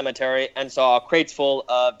Oak Lawn Cemetery and saw crates full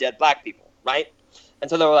of dead black people, right? And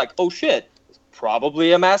so they were like, oh shit,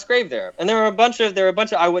 probably a mass grave there. And there were a bunch of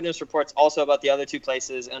eyewitness reports also about the other two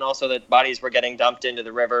places, and also that bodies were getting dumped into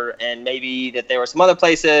the river, and maybe that there were some other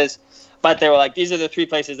places, but they were like, these are the three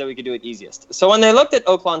places that we could do it easiest. So when they looked at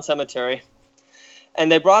Oak Lawn Cemetery, and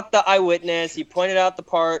they brought the eyewitness, he pointed out the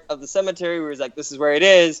part of the cemetery where he's like, this is where it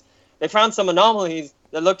is. They found some anomalies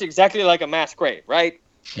that looked exactly like a mass grave, right?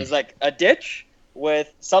 It was like a ditch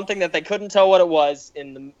with something that they couldn't tell what it was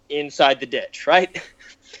inside the ditch, right?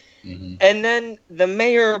 Mm-hmm. And then the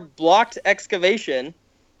mayor blocked excavation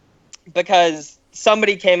because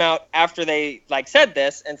somebody came out after they said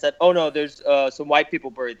this and said, oh no, there's some white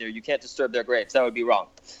people buried there. You can't disturb their graves. That would be wrong.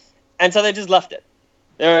 And so they just left it.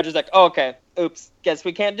 They were just like, oh, okay, oops, guess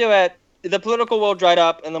we can't do it. The political will dried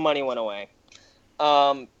up and the money went away.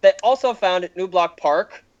 They also found at New Block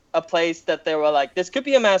Park a place that they were like, this could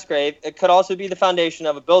be a mass grave. It could also be the foundation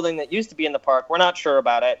of a building that used to be in the park. We're not sure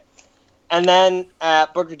about it. And then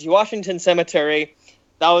at Booker T. Washington Cemetery,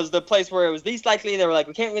 that was the place where it was least likely. They were like,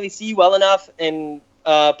 we can't really see well enough,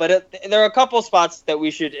 but there are a couple spots that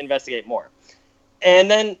we should investigate more.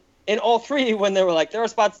 And then in all three, when they were like, there are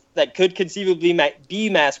spots that could conceivably be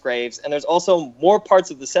mass graves, and there's also more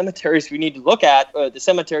parts of the cemeteries we need to look at, or the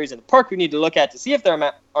cemeteries in the park we need to look at to see if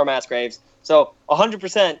there are mass graves. So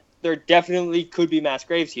 100%, there definitely could be mass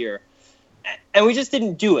graves here. And we just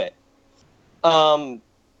didn't do it.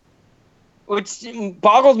 Which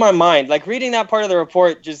boggles my mind. Like, reading that part of the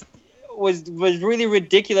report just was really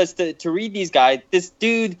ridiculous to read these guys. This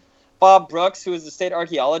dude, Bob Brooks, who is a state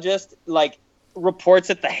archaeologist, reports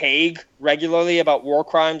at The Hague regularly about war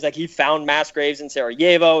crimes. Like, he found mass graves in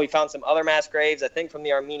Sarajevo. He found some other mass graves, I think, from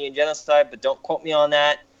the Armenian genocide, but don't quote me on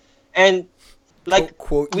that. And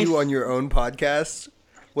quote you on your own podcast?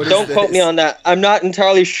 Don't quote me on that. I'm not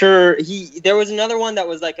entirely sure. There was another one that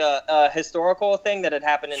was like a historical thing that had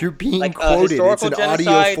happened. You're being quoted. It's an genocide.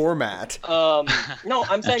 Audio format. No,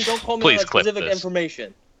 I'm saying don't quote me on specific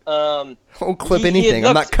information. Don't clip anything.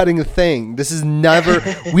 I'm not cutting a thing. This is never.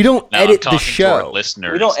 We don't edit the show.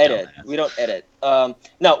 Listeners, we don't edit.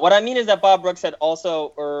 No, what I mean is that Bob Brooks had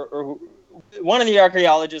also, or one of the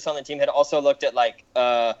archaeologists on the team had also looked at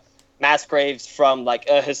mass graves from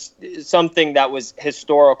something that was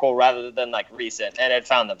historical rather than recent, and had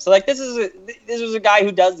found them. So this was a guy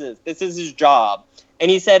who does this. This is his job, and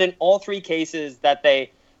he said in all three cases that they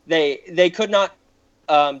could not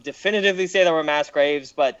definitively say there were mass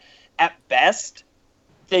graves, but at best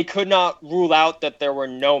they could not rule out that there were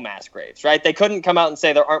no mass graves. Right? They couldn't come out and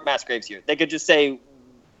say there aren't mass graves here. They could just say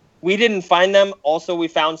we didn't find them. Also, we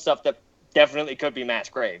found stuff that definitely could be mass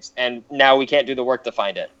graves, and now we can't do the work to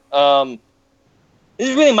find it. This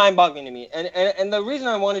is really mind-boggling to me, and the reason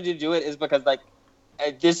I wanted to do it is because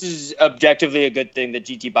this is objectively a good thing that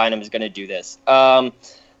G.T. Bynum is going to do this.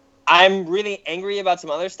 I'm really angry about some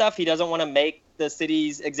other stuff. He doesn't want to make the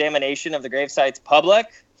city's examination of the grave sites public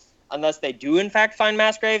unless they do in fact find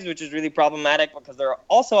mass graves, which is really problematic because there are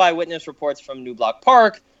also eyewitness reports from New Block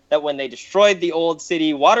Park that when they destroyed the old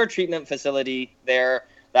city water treatment facility there,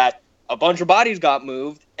 that a bunch of bodies got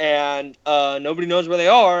moved and nobody knows where they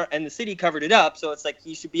are, and the city covered it up. So it's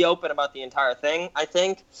he should be open about the entire thing, I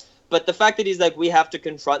think. But the fact that he's we have to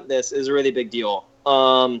confront this is a really big deal.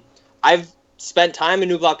 I've spent time in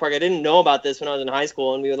New Block Park. I didn't know about this when I was in high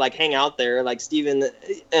school, and we would hang out there. Steven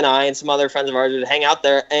and I and some other friends of ours would hang out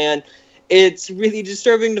there, and it's really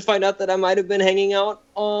disturbing to find out that I might have been hanging out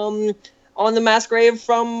on the mass grave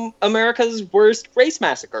from America's worst race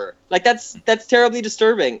massacre. That's terribly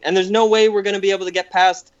disturbing. And there's no way we're going to be able to get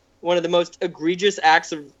past one of the most egregious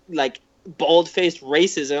acts of bald-faced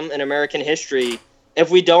racism in American history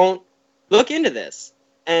if we don't look into this.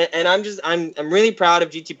 And I'm really proud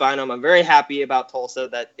of G.T. Bynum. I'm very happy about Tulsa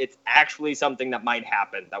that it's actually something that might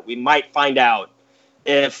happen, that we might find out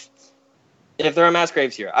if there are mass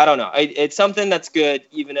graves here. I don't know. It's something that's good,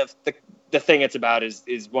 even if the thing it's about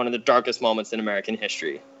is one of the darkest moments in American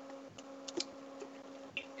history.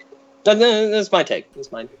 That's my take.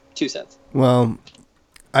 That's my 2 cents. Well,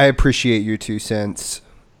 I appreciate your 2 cents.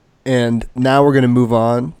 And now we're going to move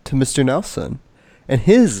on to Mr. Nelson and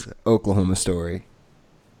his Oklahoma story.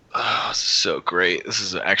 Oh, this is so great. This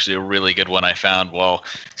is actually a really good one I found while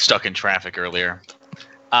stuck in traffic earlier.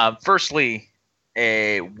 Firstly,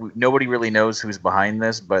 nobody really knows who's behind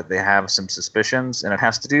this, but they have some suspicions, and it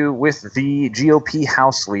has to do with the GOP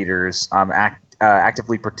House leaders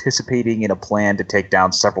actively participating in a plan to take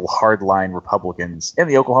down several hardline Republicans in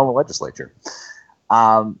the Oklahoma legislature.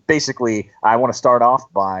 Basically, I want to start off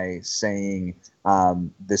by saying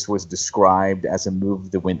This was described as a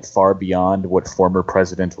move that went far beyond what former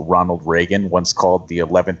President Ronald Reagan once called the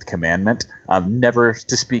 11th commandment, never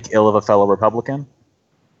to speak ill of a fellow Republican,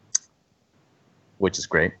 which is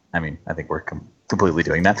great. I mean, I think we're completely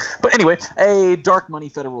doing that. But anyway, a dark money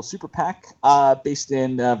federal super PAC based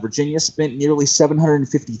in Virginia spent nearly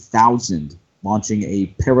 $750,000 launching a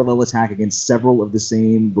parallel attack against several of the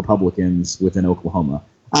same Republicans within Oklahoma.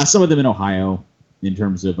 Some of them in Ohio in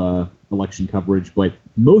terms of election coverage, but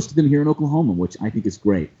most of them here in Oklahoma, which I think is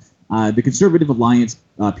great. The Conservative Alliance,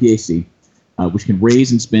 PAC, which can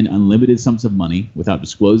raise and spend unlimited sums of money without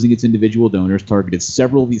disclosing its individual donors, targeted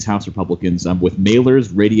several of these House Republicans with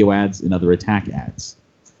mailers, radio ads, and other attack ads.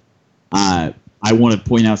 I want to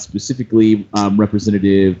point out specifically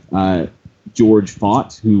Representative George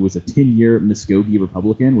Fott, who was a 10-year Muskogee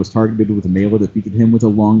Republican, was targeted with a mailer that featured him with a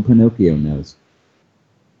long Pinocchio nose.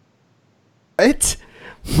 What?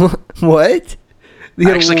 What? They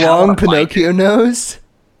had a long Pinocchio nose?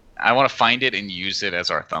 I want to find it and use it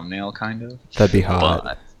as our thumbnail, kind of. That'd be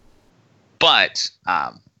hot. But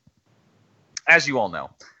as you all know,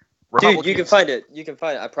 dude, you can find it. You can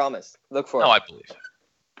find it. I promise. Look for it. No, I believe it.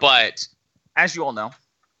 But as you all know,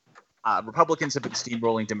 Republicans have been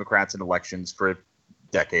steamrolling Democrats in elections for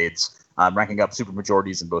decades, ranking up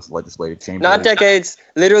supermajorities in both legislative chambers. Not decades.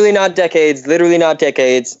 Literally not decades. Literally not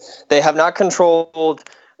decades. They have not controlled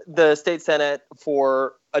the state Senate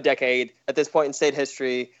for a decade at this point in state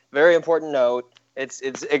history. Very important note. It's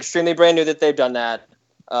extremely brand new that they've done that.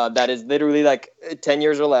 That is literally like 10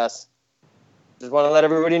 years or less. Just want to let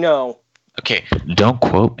everybody know. Okay, don't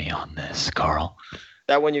quote me on this, Carl.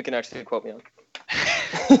 That one you can actually quote me on.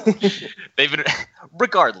 They've been,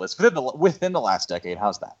 regardless, within the last decade.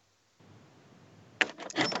 How's that?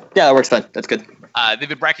 Yeah, that works fine. That's good. They've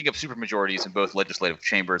been racking up supermajorities in both legislative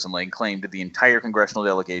chambers and laying claim to the entire congressional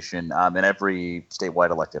delegation in every statewide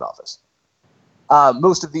elected office.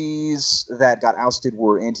 Most of these that got ousted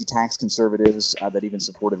were anti-tax conservatives that even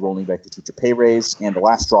supported rolling back the teacher pay raise, and the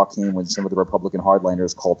last straw came when some of the Republican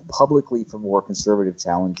hardliners called publicly for more conservative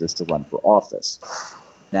challengers to run for office.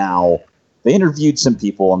 Now, they interviewed some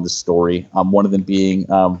people on this story, one of them being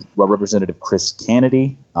Representative Chris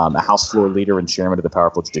Kennedy, a House floor leader and chairman of the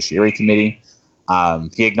Powerful Judiciary Committee.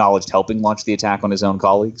 He acknowledged helping launch the attack on his own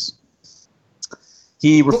colleagues.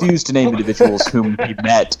 He refused to name individuals whom he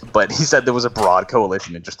met, but he said there was a broad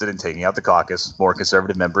coalition interested in taking out the caucus, more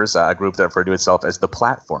conservative members, a group that referred to itself as the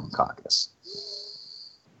Platform Caucus.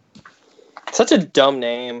 Such a dumb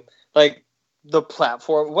name. Like, the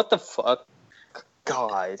Platform. What the fuck?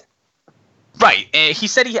 God. Right. And he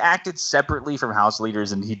said he acted separately from House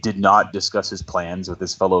leaders and he did not discuss his plans with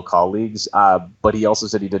his fellow colleagues. But he also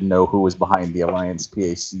said he didn't know who was behind the Alliance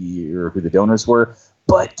PAC or who the donors were.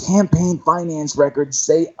 But campaign finance records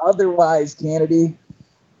say otherwise, Kennedy.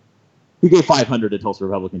 He gave $500 to Tulsa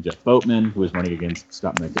Republican Jeff Boatman, who was running against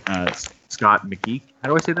Scott McGee. How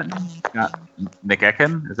do I say that name? Scott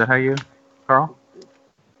McEachen? Is that how you, Carl?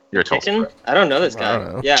 You're a Tulsa. I don't know this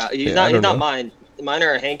guy. Yeah, he's not mine. Mine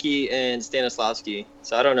are Hanky and Stanislavski,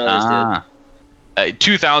 so I don't know this dude.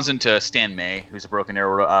 2,000 to Stan May, who's a Broken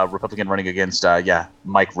Arrow Republican running against,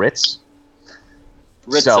 Mike Ritz.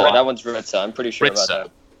 Ritza, that one's Ritza. I'm pretty sure about that.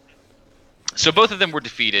 So both of them were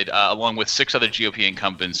defeated, along with 6 other GOP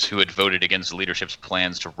incumbents who had voted against the leadership's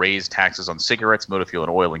plans to raise taxes on cigarettes, motor fuel,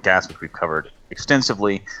 and oil and gas, which we've covered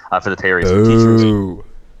extensively for the pay raise of teachers.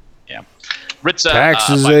 Yeah, Ritza.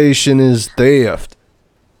 Taxation is theft.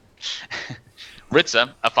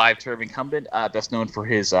 Ritza, a 5-term incumbent, best known for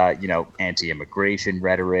his, anti-immigration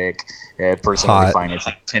rhetoric, personally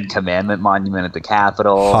financing the Ten Commandment monument at the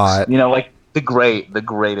Capitol. Hot. Like the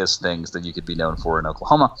greatest things that you could be known for in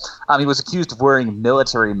Oklahoma. He was accused of wearing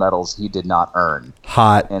military medals he did not earn.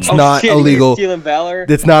 Hot. It's not illegal. Stealing valor.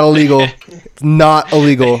 It's not illegal. It's not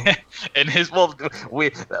illegal. And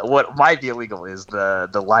what might be illegal is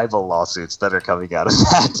the libel lawsuits that are coming out of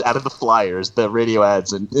that, out of the flyers, the radio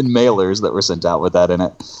ads and mailers that were sent out with that in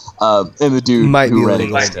it. And the dude who ran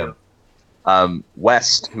against him.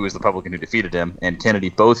 West, who was the Republican who defeated him, and Kennedy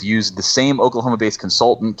both used the same Oklahoma-based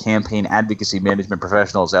consultant, Campaign Advocacy Management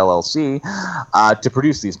Professionals, LLC, to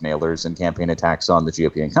produce these mailers and campaign attacks on the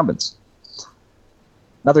GOP incumbents.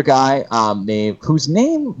 Another guy whose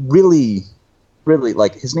name really,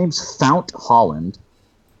 like, his name's Fount Holland.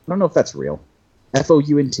 I don't know if that's real. Fount.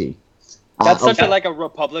 That's such a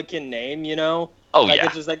Republican name, Oh, yeah.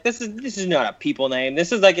 It's just like, this is not a people name.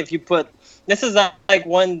 This is like if you put, this is like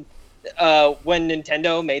when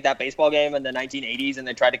Nintendo made that baseball game in the 1980s and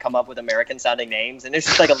they tried to come up with American sounding names, and it's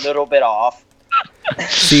just like a little bit off.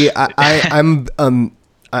 See,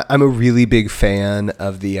 I'm a really big fan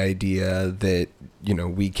of the idea that,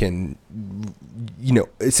 we can,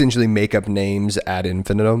 essentially make up names ad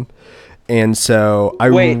infinitum. And so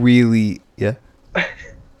yeah.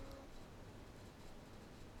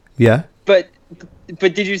 Yeah. But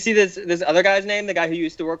did you see this other guy's name? The guy who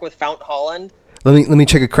used to work with Fount Holland? Let me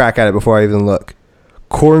take a crack at it before I even look.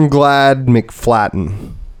 Cornglad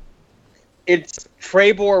McFlatten. It's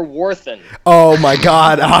Trebor Worthen. Oh my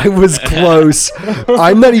God, I was close.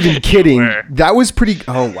 I'm not even kidding. That was pretty.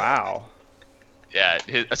 Oh wow. Yeah.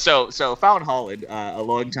 So Fount Holland, a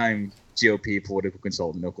longtime GOP political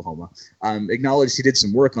consultant in Oklahoma, acknowledged he did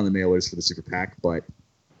some work on the mailers for the super PAC, but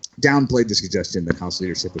downplayed the suggestion that House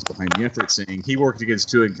leadership was behind the effort, saying he worked against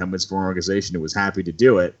 2 incumbents for an organization that was happy to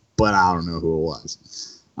do it, but I don't know who it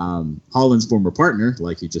was. Holland's former partner,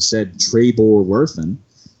 like he just said, Trebor Worthen,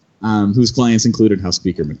 whose clients included House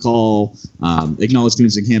Speaker McCall, acknowledged doing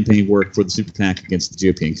some campaign work for the super PAC against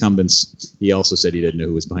the GOP incumbents. He also said he didn't know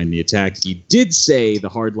who was behind the attack. He did say the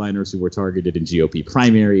hardliners who were targeted in GOP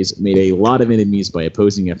primaries made a lot of enemies by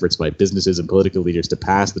opposing efforts by businesses and political leaders to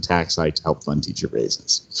pass the tax hike to help fund teacher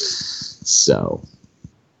raises. So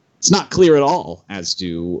it's not clear at all as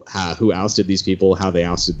to who ousted these people, how they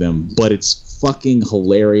ousted them, but it's fucking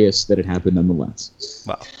hilarious that it happened nonetheless.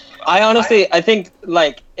 Wow. I think,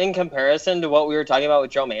 like, in comparison to what we were talking about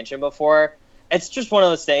with Joe Manchin before, it's just one of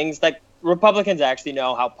those things, like, Republicans actually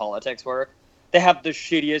know how politics work. They have the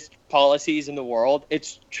shittiest policies in the world.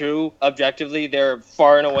 It's true, objectively. They're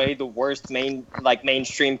far and away the worst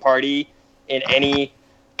mainstream party in any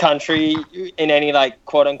country, in any, like,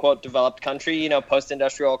 quote-unquote developed country,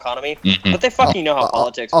 post-industrial economy. Mm-hmm. But they fucking know how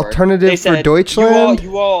politics work. Alternative for Deutschland?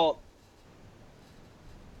 You all...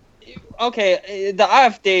 Okay, the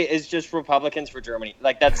AfD is just Republicans for Germany.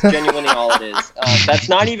 Like, that's genuinely all it is. That's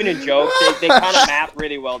not even a joke. They kind of map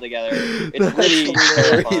really well together. It's really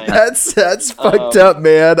terrifying. That's fucked up,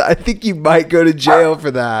 man. I think you might go to jail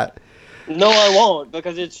for that. No, I won't,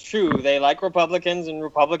 because it's true. They like Republicans, and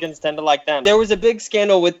Republicans tend to like them. There was a big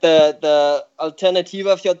scandal with the Alternative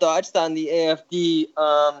für Deutschland, the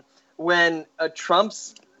AfD, when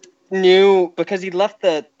Trump's new, because he left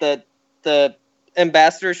the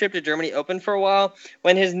ambassadorship to Germany open for a while,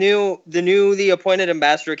 when the appointed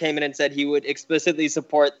ambassador came in and said he would explicitly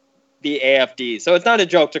support the AfD. So it's not a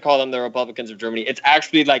joke to call them the Republicans of Germany. It's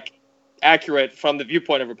actually, like, accurate from the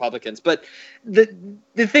viewpoint of Republicans. But the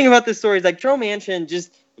thing about this story is, like, Joe Manchin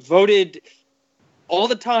just voted all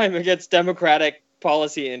the time against Democratic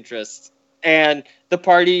policy interests, and the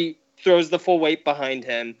party throws the full weight behind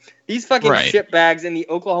him. These fucking shitbags in the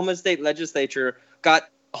Oklahoma state legislature got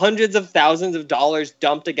hundreds of thousands of dollars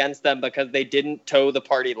dumped against them because they didn't toe the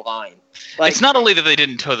party line. Like, it's not only that they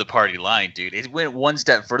didn't toe the party line, dude. It went one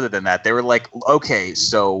step further than that. They were like, okay,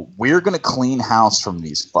 so we're going to clean house from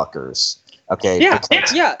these fuckers. Okay.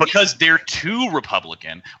 Because they're too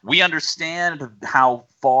Republican. We understand how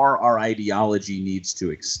far our ideology needs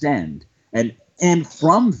to extend. And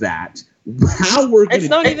from that, how we're going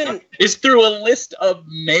to is through a list of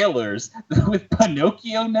mailers with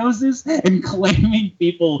Pinocchio noses and claiming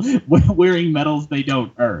people wearing medals they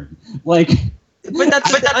don't earn. Like,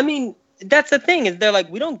 I mean, that's the thing, is they're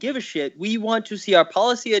like, we don't give a shit. We want to see our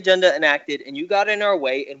policy agenda enacted, and you got in our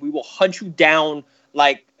way, and we will hunt you down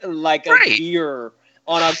like a deer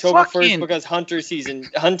on October 1st because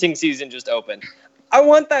hunting season just opened. I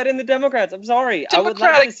want that in the Democrats. I'm sorry. Democratic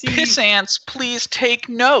I would like to see piss ants, please take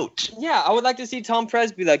note. Yeah, I would like to see Tom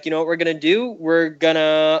Perez be like, you know what we're gonna do? We're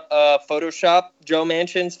gonna Photoshop Joe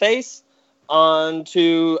Manchin's face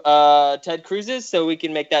onto Ted Cruz's, so we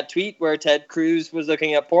can make that tweet where Ted Cruz was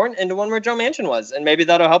looking at porn into one where Joe Manchin was, and maybe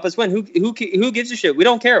that'll help us win. Who gives a shit? We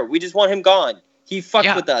don't care. We just want him gone. He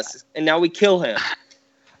fucked with us, and now we kill him.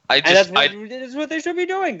 That's what they should be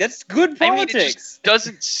doing. That's good politics. I mean, it just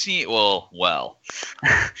doesn't seem well.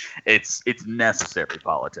 It's necessary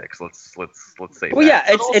politics. Let's say. Well, that.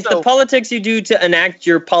 It's the politics you do to enact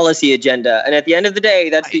your policy agenda, and at the end of the day,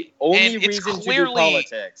 that's the only reason to do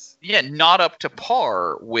politics. Yeah, not up to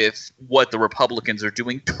par with what the Republicans are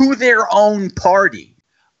doing to their own party.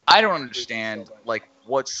 I don't understand, like,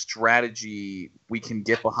 what strategy we can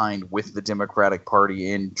get behind with the Democratic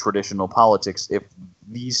Party in traditional politics if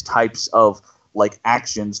these types of, like,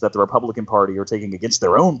 actions that the Republican Party are taking against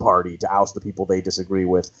their own party to oust the people they disagree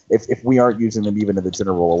with, if we aren't using them even in the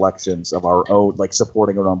general elections of our own, like,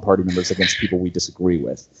 supporting our own party members against people we disagree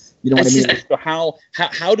with. You know what I mean? So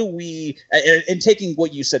how do we, and taking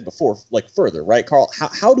what you said before, like, further, right, Carl,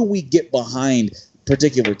 how do we get behind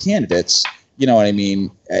particular candidates? You know what I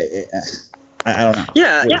mean? I don't know.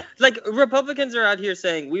 Yeah. Like, Republicans are out here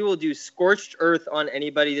saying we will do scorched earth on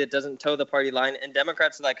anybody that doesn't toe the party line, and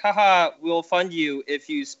Democrats are like, haha, we'll fund you if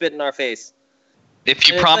you spit in our face. If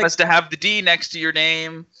you promise to have the D next to your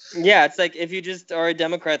name. Yeah, it's like, if you just are a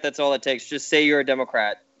Democrat, that's all it takes. Just say you're a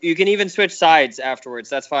Democrat. You can even switch sides afterwards.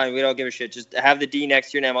 That's fine. We don't give a shit. Just have the D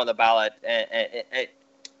next to your name on the ballot. And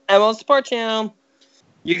we'll support you.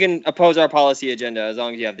 You can oppose our policy agenda as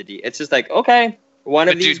long as you have the D. It's just like, okay, one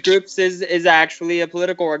of these groups is actually a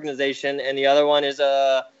political organization, and the other one is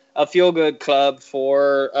a feel-good club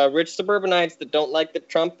for rich suburbanites that don't like that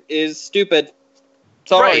Trump is stupid.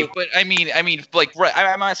 Sorry. Right, but I mean, like, right,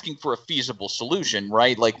 I'm asking for a feasible solution,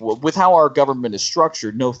 right? Like, with how our government is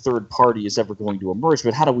structured, no third party is ever going to emerge.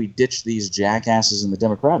 But how do we ditch these jackasses in the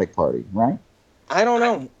Democratic Party, right? I don't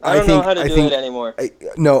know. I don't know how to do it anymore.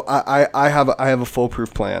 I have a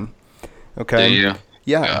foolproof plan. Okay. Do you?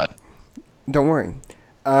 Yeah. God. Don't worry.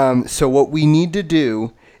 So what we need to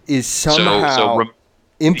do is somehow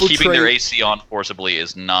infiltrate. Keeping their AC on forcibly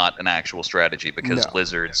is not an actual strategy because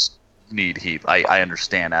lizards need heat. I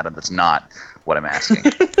understand, Adam. That's not what I'm asking.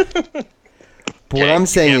 What I'm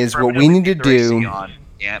saying is what we need to do.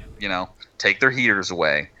 Can't, take their heaters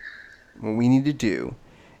away. What we need to do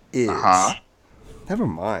is. Never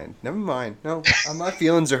mind. No, my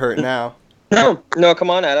feelings are hurt now. No, come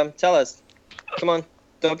on, Adam. Tell us. Come on.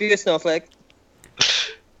 Don't be a snowflake.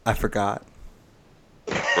 I forgot.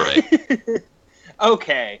 Right.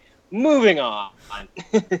 Okay, moving on.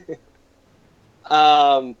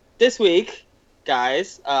 This week,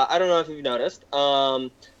 guys, I don't know if you've noticed,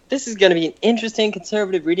 this is going to be an interesting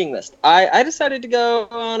conservative reading list. I decided to go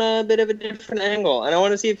on a bit of a different angle, and I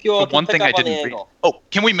want to see if you all can pick up on the angle. Oh,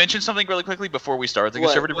 can we mention something really quickly before we start the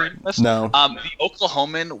conservative reading list? No. The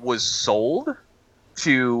Oklahoman was sold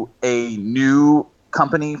to a new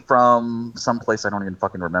company from someplace I don't even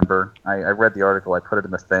fucking remember. I read the article. I put it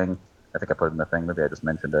in the thing. I think I put it in the thing. Maybe I just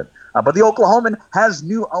mentioned it. But the Oklahoman has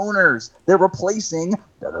new owners. They're replacing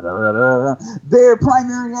their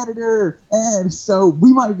primary editor. And so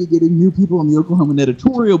we might be getting new people on the Oklahoman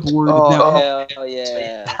editorial board. Oh, hell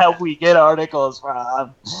yeah. How we get articles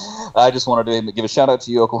from. I just wanted to give a shout out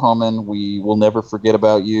to you, Oklahoman. We will never forget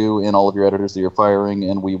about you and all of your editors that you're firing,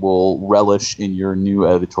 and we will relish in your new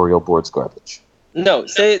editorial board's garbage. No,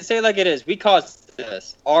 say it like it is. We caused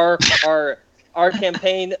this. Our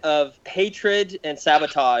campaign of hatred and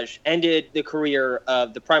sabotage ended the career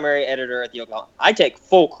of the primary editor at the Oklahoma. I take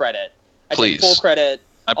full credit. Please. Take full credit.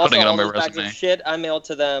 I'm putting it on my resume. resume. Of shit I mailed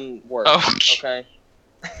to them work. Oh, okay.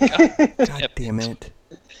 God damn it.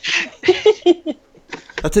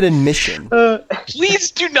 That's an admission.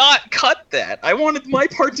 Please do not cut that. I wanted my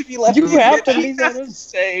part to be left. You have to leave that in.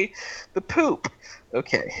 Say the poop.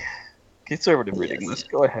 Okay. Conservative reading list.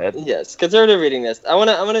 Go ahead. Yes, conservative reading list. I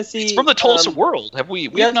wanna see. It's from the Tulsa World. Have we?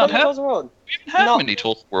 We haven't had many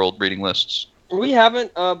Tulsa World reading lists. We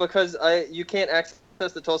haven't because you can't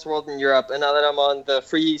access the Tulsa World in Europe, and now that I'm on the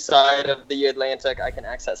free side of the Atlantic, I can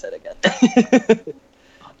access it again.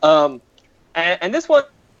 And this one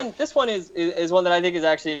is one that I think is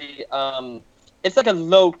actually it's like a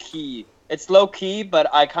low key. It's low key, but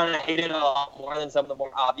I kind of hate it a lot more than some of the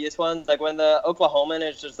more obvious ones. Like when the Oklahoman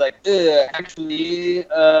is just like, actually,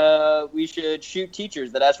 we should shoot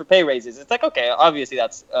teachers that ask for pay raises. It's like, okay, obviously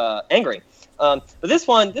that's angry. But this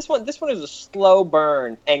one is a slow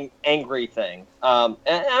burn, angry thing. And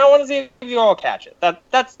I want to see if you all catch it.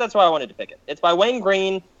 That's why I wanted to pick it. It's by Wayne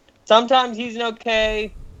Green. Sometimes he's an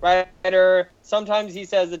okay writer. Sometimes he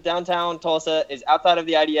says that downtown Tulsa is outside of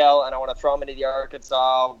the IDL, and I want to throw him into the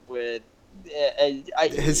Arkansas with.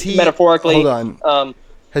 Has he metaphorically? Hold on.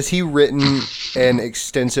 Has he written an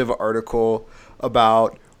extensive article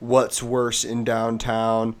about what's worse in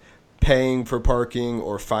downtown, paying for parking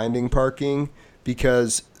or finding parking?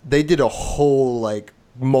 Because they did a whole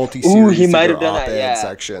multi-series op-ed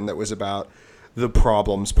section that was about the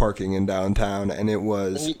problems parking in downtown, and it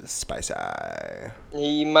was spicy.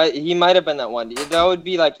 He might have been that one. That would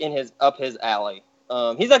be up his alley.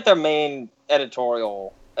 He's like their main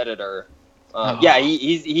editorial editor. Yeah,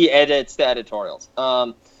 he edits the editorials.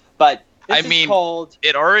 But this is called.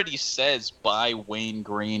 It already says by Wayne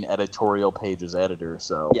Green, editorial pages editor.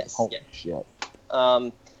 So yes, holy shit.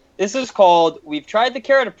 This is called "We've tried the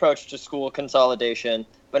carrot approach to school consolidation,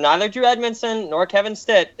 but neither Drew Edmondson nor Kevin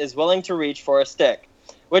Stitt is willing to reach for a stick."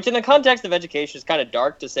 Which, in the context of education, is kind of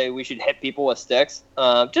dark to say we should hit people with sticks.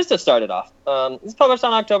 Just to start it off, it's published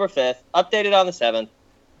on October 5th, updated on the 7th.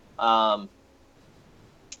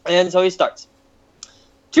 And so he starts.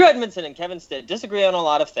 Drew Edmondson and Kevin Stitt disagree on a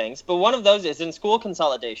lot of things, but one of those is in school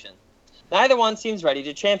consolidation. Neither one seems ready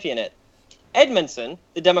to champion it. Edmondson,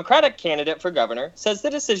 the Democratic candidate for governor, says the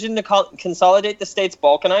decision to consolidate the state's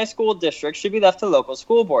balkanized school districts should be left to local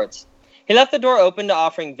school boards. He left the door open to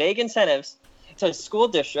offering vague incentives to school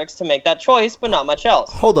districts to make that choice, but not much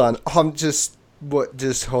else. Hold on. Just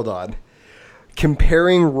hold on.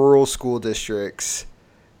 Comparing rural school districts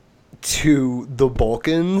to the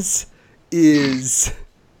Balkans is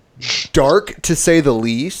dark, to say the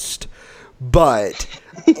least, but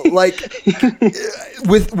like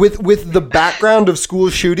with the background of school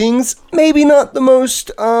shootings, maybe not the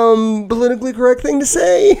most politically correct thing to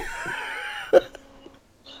say.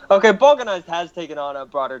 Okay, balkanized has taken on a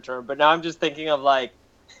broader term, but now I'm just thinking of like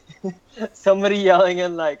somebody yelling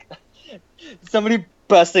and like somebody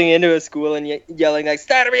busting into a school and yelling like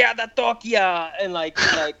 "Starvia Tokia" and like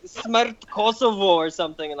 "Smrt Kosovo" or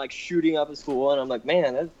something, and like shooting up a school. And I'm like,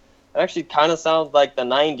 man, that actually kind of sounds like the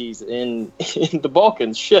 '90s in the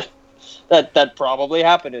Balkans. Shit, that probably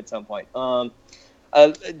happened at some point. A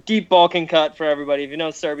deep Balkan cut for everybody. If you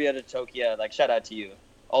know Serbia to Tokia, like shout out to you,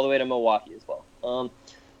 all the way to Milwaukee as well.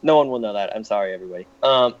 No one will know that. I'm sorry, everybody.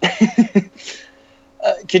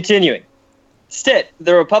 Continuing. Stitt,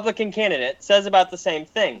 the Republican candidate, says about the same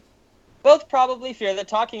thing. Both probably fear that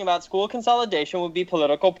talking about school consolidation would be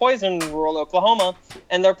political poison in rural Oklahoma,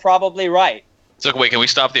 and they're probably right. So wait, can we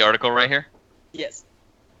stop the article right here? Yes.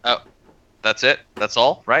 Oh, that's it? That's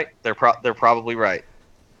all? Right? They're probably right.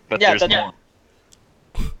 But yeah, there's more.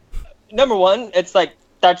 Number one, it's like,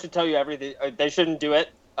 that should tell you everything. They shouldn't do it.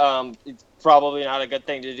 It's probably not a good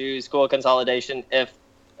thing to do school consolidation if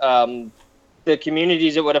the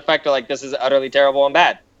communities it would affect are like, this is utterly terrible and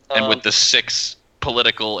bad. And with the 6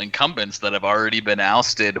 political incumbents that have already been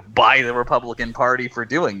ousted by the Republican Party for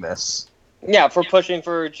doing this. Yeah, for pushing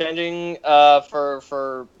for changing, I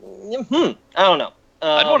don't know.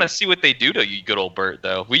 I'd want to see what they do to you, good old Bert,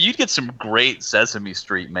 though. Well, you'd get some great Sesame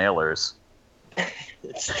Street mailers.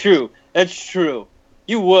 It's true. It's true.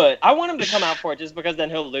 You would. I want him to come out for it just because then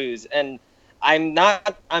he'll lose. And I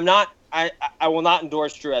will not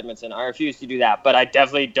endorse Drew Edmondson. I refuse to do that. But I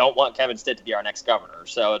definitely don't want Kevin Stitt to be our next governor.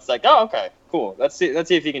 So it's like, oh, okay, cool. Let's see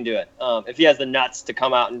if he can do it. If he has the nuts to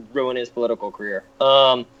come out and ruin his political career.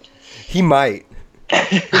 He might.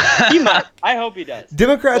 He might. I hope he does.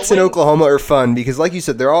 Democrats in Oklahoma are fun because, like you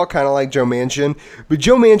said, they're all kind of like Joe Manchin. But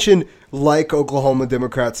Joe Manchin, like Oklahoma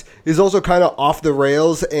Democrats, is also kind of off the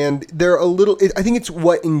rails, and they're a little. I think it's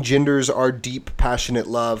what engenders our deep, passionate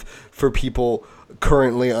love for people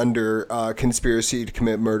currently under conspiracy to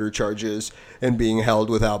commit murder charges and being held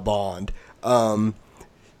without bond. Joe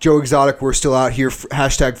Exotic, we're still out here.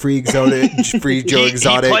 Hashtag free Exotic, free Joe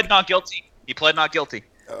Exotic. He pled not guilty.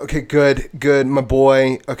 Okay, good, my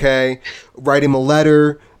boy. Okay, write him a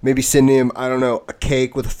letter. Maybe send him, I don't know, a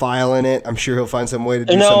cake with a file in it. I'm sure he'll find some way to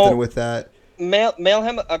do something with that. Mail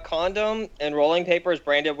him a condom and rolling papers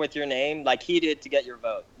branded with your name, like he did to get your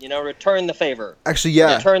vote. Return the favor. Actually,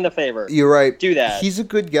 yeah. Return the favor. You're right. Do that. He's a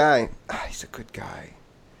good guy. He's a good guy.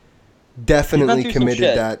 Definitely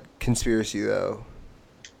committed that conspiracy, though.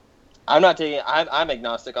 I'm not taking. I'm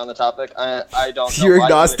agnostic on the topic. I don't. You're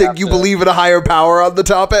agnostic. You believe in a higher power on the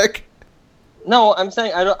topic. No, I'm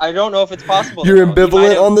saying I don't know if it's possible. You're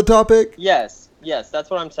ambivalent on the topic. Yes, that's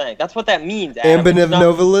what I'm saying. That's what that means.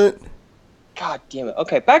 Ambivalent. God damn it.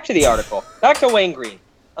 Okay, back to the article. Back to Wayne Green.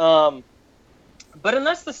 But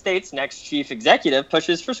unless the state's next chief executive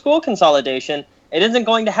pushes for school consolidation, it isn't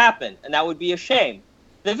going to happen, and that would be a shame.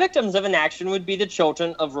 The victims of inaction would be the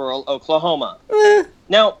children of rural Oklahoma.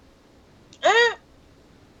 Now. I'm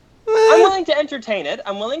willing to entertain it,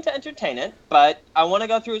 but I want to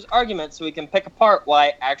go through his argument so we can pick apart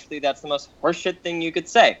why actually that's the most horseshit thing you could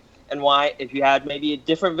say, and why, if you had maybe a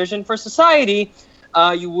different vision for society,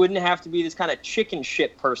 you wouldn't have to be this kind of chicken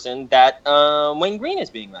shit person that Wayne Green is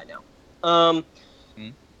being right now.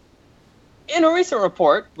 In a recent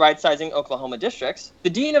report, Right-Sizing Oklahoma Districts, the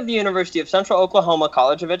dean of the University of Central Oklahoma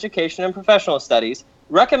College of Education and Professional Studies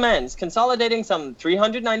recommends consolidating some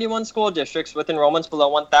 391 school districts with enrollments below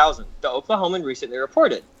 1,000, the Oklahoman recently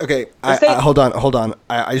reported. Okay, hold on.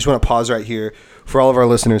 I just want to pause right here for all of our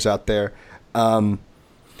listeners out there. I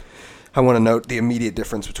want to note the immediate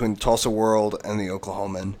difference between the Tulsa World and the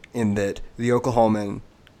Oklahoman, in that the Oklahoman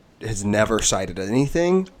has never cited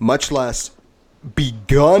anything, much less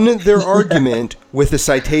begun their argument with a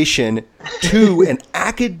citation to an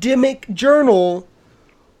academic journal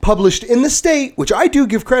published in the state, which I do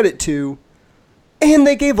give credit to, and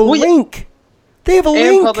they gave a link. They have a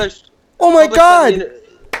link. Oh my God!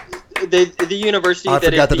 The university. I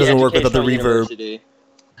forgot that doesn't work without the reverb.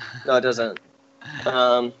 No, it doesn't.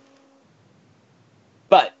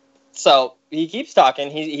 But So he keeps talking.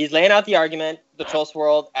 He's laying out the argument. The Tulsa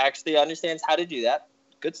World actually understands how to do that.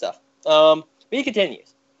 Good stuff. But he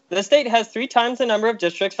continues. The state has 3 times the number of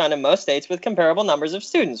districts found in most states with comparable numbers of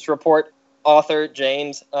students, report author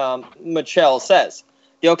James Mitchell says.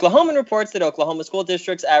 The Oklahoman reports that Oklahoma school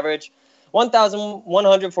districts average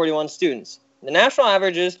 1,141 students. The national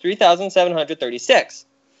average is 3,736.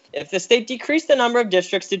 If the state decreased the number of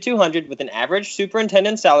districts to 200 with an average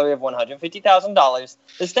superintendent salary of $150,000,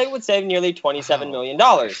 the state would save nearly $27 million,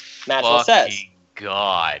 Matchell says.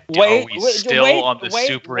 God. Are we still on the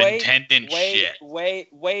superintendent shit?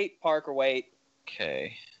 Wait, Parker, wait.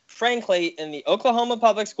 Okay. Frankly, in the Oklahoma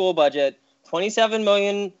public school budget, $27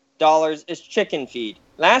 million is chicken feed.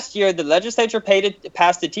 Last year, the legislature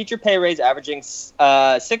passed a teacher pay raise averaging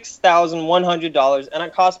 $6,100, and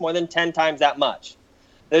it cost more than 10 times that much.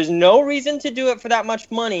 There's no reason to do it for that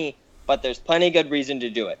much money, but there's plenty good reason to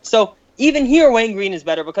do it. So even here, Wayne Green is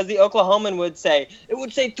better because the Oklahoman would say, it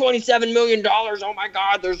would save $27 million. Oh, my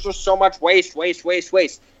God, there's just so much waste.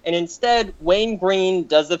 And instead, Wayne Green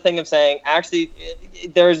does the thing of saying, actually,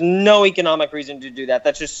 there's no economic reason to do that.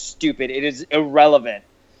 That's just stupid. It is irrelevant,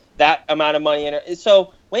 that amount of money.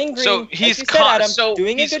 So Wayne Green,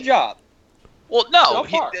 doing a good job. Well, no,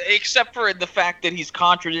 except for the fact that he's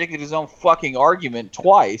contradicted his own fucking argument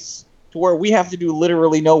twice, to where we have to do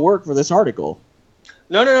literally no work for this article.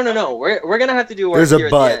 No. We're gonna have to do work. There's a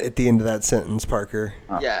but at the end of that sentence, Parker.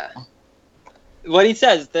 Yeah. What he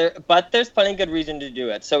says, but there's plenty of good reason to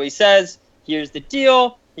do it. So he says, here's the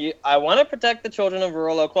deal. I want to protect the children of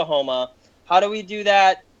rural Oklahoma. How do we do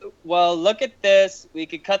that? Well, look at this. We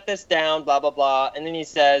could cut this down, blah, blah, blah. And then he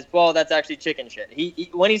says, well, that's actually chicken shit.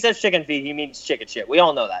 When he says chicken feed, he means chicken shit. We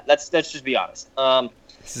all know that. Let's just be honest.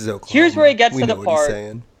 This is Oklahoma. Here's where he gets to the part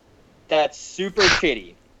that's super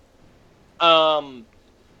shitty.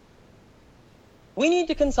 We need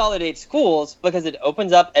to consolidate schools because it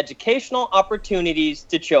opens up educational opportunities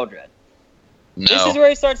to children. No. This is where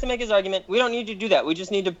he starts to make his argument. We don't need to do that. We just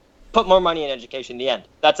need to put more money in education. The end.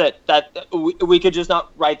 That's it. We could just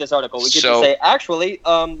not write this article. We could just say, actually,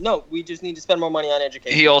 no, we just need to spend more money on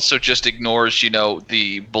education. He also just ignores,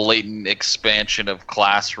 the blatant expansion of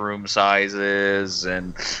classroom sizes,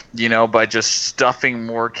 and by just stuffing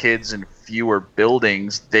more kids in fewer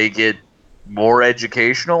buildings, they get more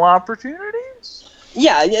educational opportunities.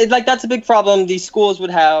 Yeah, that's a big problem. These schools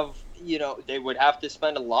would have, they would have to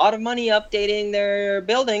spend a lot of money updating their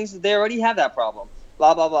buildings. They already have that problem.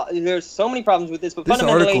 Blah, blah, blah. There's so many problems with this, but this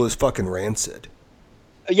article is fucking rancid.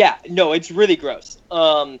 Yeah, no, it's really gross.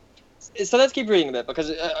 So let's keep reading a bit because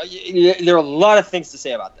there are a lot of things to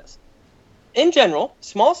say about this. In general,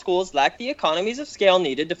 small schools lack the economies of scale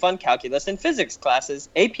needed to fund calculus and physics classes,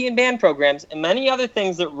 AP and band programs, and many other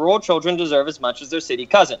things that rural children deserve as much as their city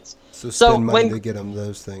cousins. So spend money to get them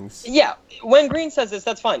those things. Yeah, when Green says this,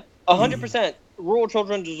 that's fine. 100% rural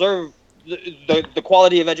children deserve the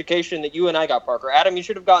quality of education that you and I got, Parker. Adam, you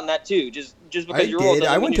should have gotten that too. Just because you're rural.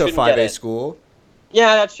 I went to a 5A school.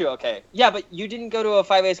 Yeah, that's true. Okay. Yeah, but you didn't go to a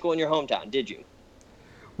 5A school in your hometown, did you?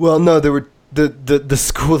 Well, no, there were the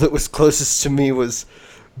school that was closest to me was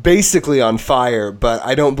basically on fire, but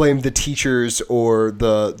I don't blame the teachers or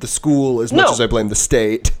the school as much as I blame the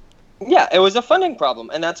state. Yeah, it was a funding problem,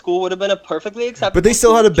 and that school would have been a perfectly acceptable. But they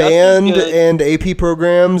still had a band and AP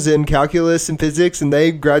programs and calculus and physics, and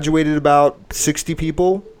they graduated about 60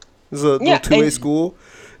 people. It was a little 2A school.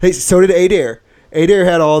 Hey, so did Adair. Adair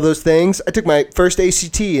had all those things. I took my first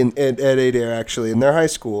ACT at Adair, actually, in their high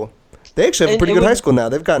school. They actually have a pretty good high school now.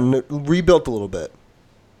 They've gotten rebuilt a little bit.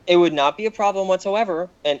 It would not be a problem whatsoever.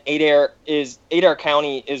 And Adair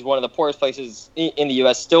County is one of the poorest places in the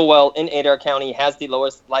U.S. Stillwell in Adair County has the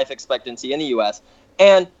lowest life expectancy in the U.S.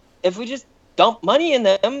 And if we just dump money in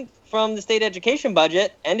them from the state education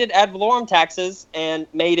budget, ended ad valorem taxes, and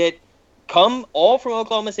made it come all from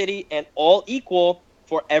Oklahoma City and all equal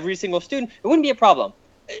for every single student, it wouldn't be a problem.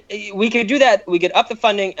 We could do that. We could up the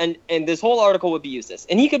funding, and this whole article would be useless.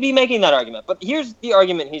 And he could be making that argument. But here's the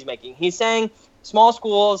argument he's making. He's saying small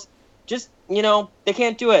schools, just, they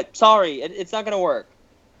can't do it. Sorry, it's not going to work.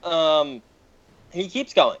 He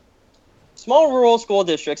keeps going. Small rural school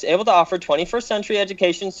districts able to offer 21st century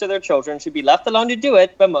educations to their children should be left alone to do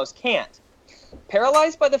it, but most can't.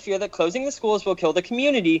 Paralyzed by the fear that closing the schools will kill the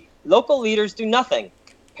community, local leaders do nothing.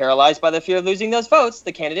 Paralyzed by the fear of losing those votes,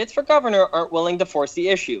 the candidates for governor aren't willing to force the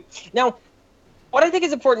issue. Now, what I think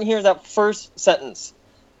is important here is that first sentence.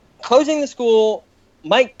 Closing the school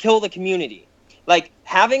might kill the community. Like,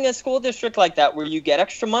 having a school district like that where you get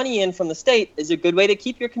extra money in from the state is a good way to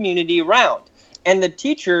keep your community around. And the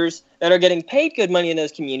teachers that are getting paid good money in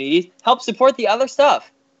those communities help support the other stuff.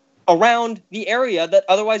 around the area that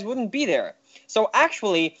otherwise wouldn't be there. So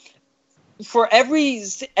actually, for every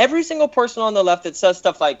single person on the left that says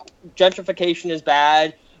stuff like gentrification is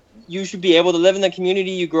bad, you should be able to live in the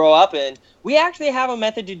community you grow up in, we actually have a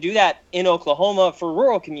method to do that in Oklahoma for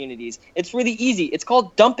rural communities. It's really easy. It's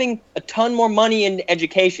called dumping a ton more money into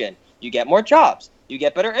education. You get more jobs. You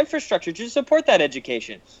get better infrastructure to support that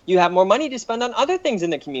education. You have more money to spend on other things in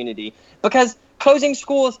the community, because closing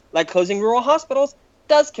schools, like closing rural hospitals,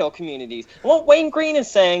 does kill communities. What Wayne Green is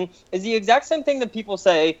saying is the exact same thing that people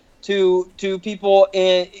say to people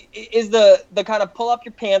is the kind of pull up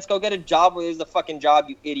your pants, go get a job where there's the fucking job,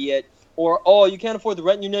 you idiot. Or, oh, you can't afford the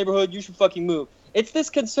rent in your neighborhood, you should fucking move. It's this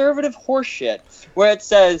conservative horseshit where it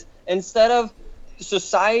says, instead of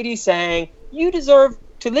society saying, you deserve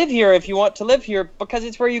to live here if you want to live here because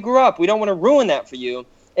it's where you grew up, we don't want to ruin that for you.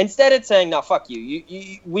 Instead, it's saying, no, fuck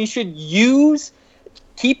you. We should use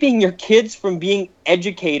keeping your kids from being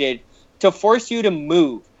educated to force you to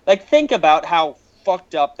move. Like, think about how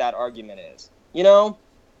fucked up that argument is. You know?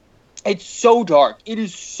 It's so dark. It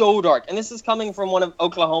is so dark. And this is coming from one of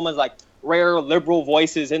Oklahoma's, like, rare liberal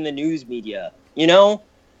voices in the news media. You know?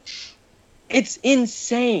 It's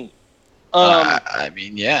insane. I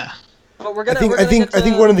mean, yeah. But I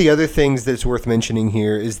think one of the other things that's worth mentioning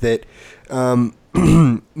here is that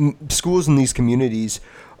schools in these communities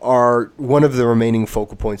are one of the remaining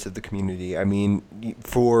focal points of the community. I mean,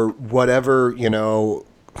 for whatever,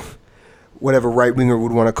 whatever right-winger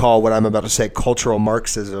would want to call what I'm about to say cultural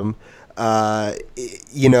Marxism, the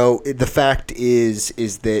fact is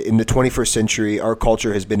that in the 21st century, our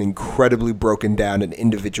culture has been incredibly broken down and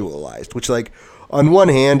individualized, which, like, on one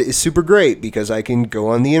hand is super great because I can go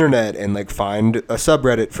on the internet and, like, find a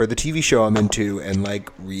subreddit for the TV show I'm into and,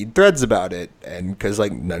 like, read threads about it, and because,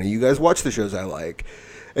 like, none of you guys watch the shows I like.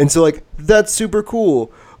 And so, like, that's super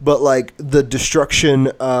cool. But, like, the destruction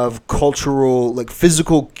of cultural, like,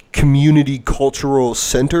 physical community cultural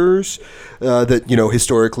centers that,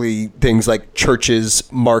 historically things like churches,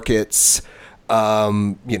 markets,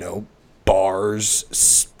 bars,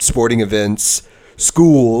 sporting events,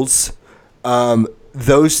 schools,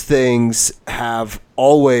 those things have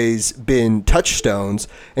always been touchstones.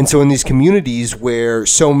 And so in these communities where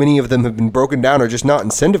so many of them have been broken down or just not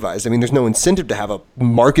incentivized, I mean, there's no incentive to have a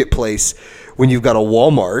marketplace when you've got a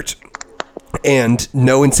Walmart, and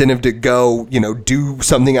no incentive to go, do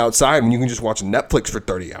something outside when you can just watch Netflix for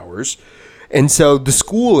 30 hours. And so the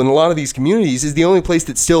school in a lot of these communities is the only place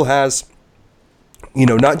that still has,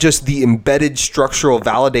 not just the embedded structural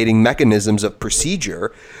validating mechanisms of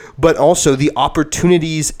procedure, but also the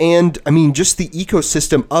opportunities and, just the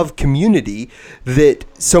ecosystem of community that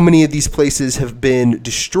so many of these places have been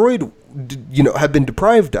destroyed, have been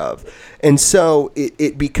deprived of. And so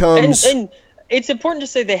it becomes... And it's important to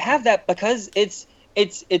say they have that because it's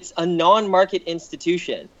a non-market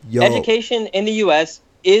institution. Education in the U.S.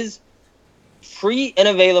 is free and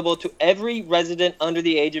available to every resident under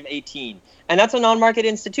the age of 18. And that's a non-market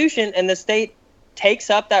institution, and the state takes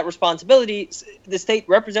up that responsibility. The state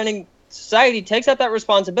representing society takes up that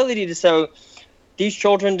responsibility to say, these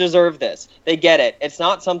children deserve this. They get it. It's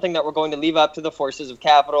not something that we're going to leave up to the forces of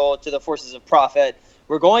capital, to the forces of profit.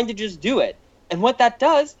 We're going to just do it. And what that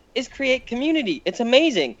does is create community. It's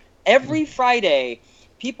amazing. Every Friday,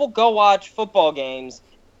 people go watch football games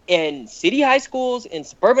in city high schools, in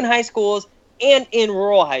suburban high schools, and in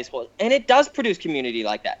rural high schools. And it does produce community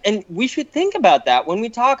like that. And we should think about that when we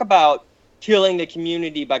talk about killing the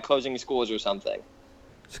community by closing schools or something.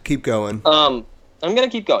 So keep going. I'm going to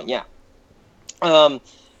keep going, yeah.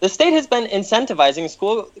 The state has been incentivizing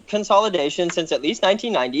school consolidation since at least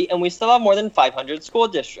 1990, and we still have more than 500 school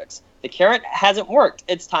districts. The carrot hasn't worked.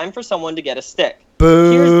 It's time for someone to get a stick.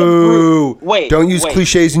 Boo! Don't use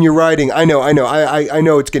cliches in your writing. I know. I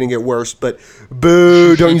know it's going to get worse, but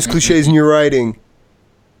boo! Don't use cliches in your writing.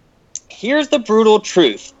 Here's the brutal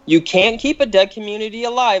truth. You can't keep a dead community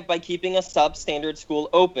alive by keeping a substandard school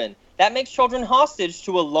open. That makes children hostage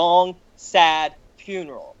to a long, sad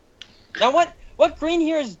funeral. Now, what Green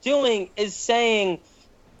here is doing is saying,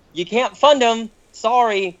 you can't fund them.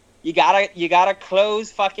 Sorry. You gotta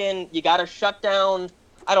close you gotta shut down.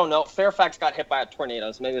 I don't know. Fairfax got hit by a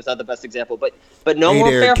tornado, so maybe it's not the best example. But no more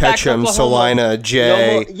Fairfax, Ketchum, Oklahoma. Salina,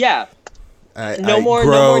 Jay. No more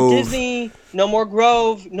Disney. No more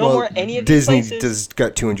Grove. No more any of these places. Disney has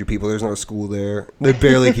got 200 people. There's not a school there. They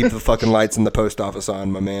barely keep the fucking lights in the post office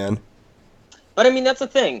on, my man. But I mean, that's the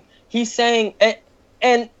thing. He's saying,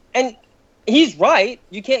 and he's right.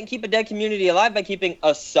 You can't keep a dead community alive by keeping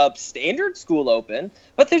a substandard school open.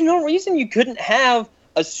 But there's no reason you couldn't have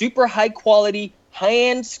a super high quality,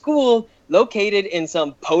 high-end school located in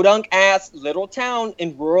some podunk-ass little town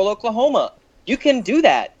in rural Oklahoma. You can do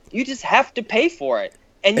that. You just have to pay for it.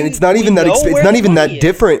 And it's not even that it's not even that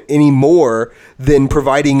different anymore than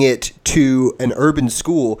providing it to an urban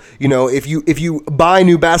school. You know, if you buy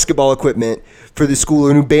new basketball equipment for the school,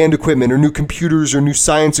 or new band equipment, or new computers, or new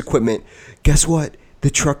science equipment, guess what?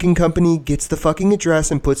 The trucking company gets the fucking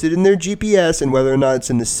address and puts it in their GPS, and whether or not it's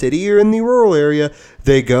in the city or in the rural area,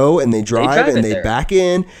 they go and they drive and they back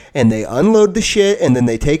in and they unload the shit and then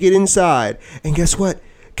they take it inside. And guess what?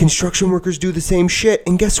 Construction workers do the same shit.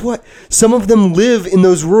 And guess what? Some of them live in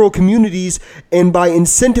those rural communities, and by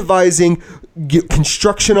incentivizing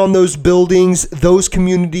construction on those buildings, those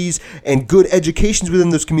communities, and good educations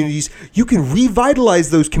within those communities, you can revitalize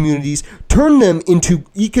those communities, turn them into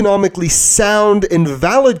economically sound and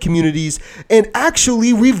valid communities, and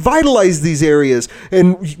actually revitalize these areas.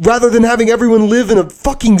 And rather than having everyone live in a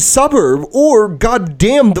fucking suburb or,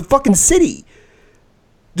 goddamn, the fucking city.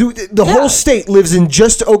 Dude, the whole state lives in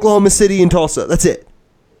just Oklahoma City and Tulsa. That's it.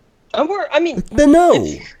 No.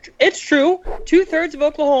 It's true. 2/3 of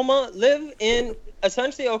Oklahoma live in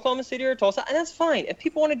essentially Oklahoma City or Tulsa, and that's fine. If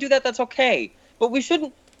people want to do that, that's okay. But we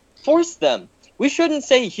shouldn't force them. We shouldn't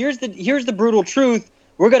say, here's the brutal truth.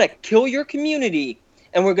 We're going to kill your community,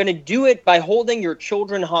 and we're going to do it by holding your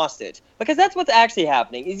children hostage. Because that's what's actually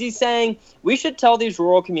happening. Is he's saying we should tell these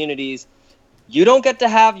rural communities, you don't get to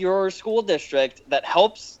have your school district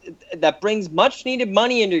that brings much needed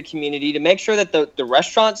money into your community to make sure that the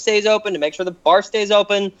restaurant stays open, to make sure the bar stays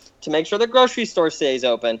open, to make sure the grocery store stays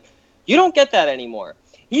open. You don't get that anymore.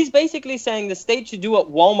 He's basically saying the state should do what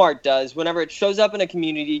Walmart does whenever it shows up in a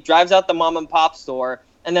community, drives out the mom and pop store,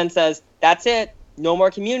 and then says, that's it, no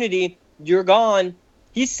more community, you're gone.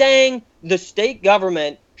 He's saying the state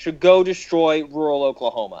government should go destroy rural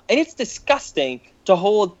Oklahoma. And it's disgusting to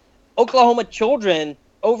hold Oklahoma children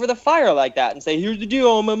over the fire like that and say, here's the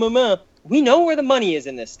deal, We know where the money is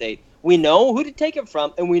in this state. We know who to take it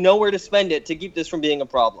from, and we know where to spend it to keep this from being a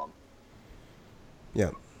problem.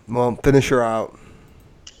 Yeah. Well, finish her out.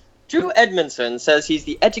 Drew Edmondson says he's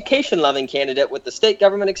the education-loving candidate with the state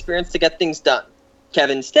government experience to get things done.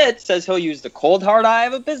 Kevin Stitt says he'll use the cold hard eye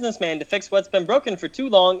of a businessman to fix what's been broken for too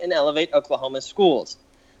long and elevate Oklahoma's schools.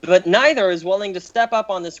 But neither is willing to step up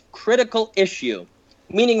on this critical issue,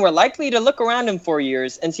 meaning we're likely to look around in 4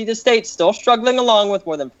 years and see the state still struggling along with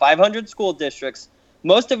more than 500 school districts,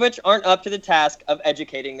 most of which aren't up to the task of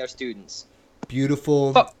educating their students.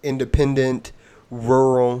 Beautiful, independent,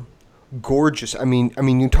 rural, gorgeous. I mean,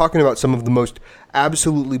 you're talking about some of the most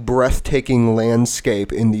absolutely breathtaking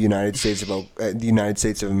landscape in the United States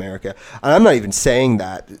of America. And I'm not even saying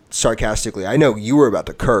that sarcastically. I know you were about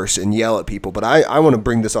to curse and yell at people, but I want to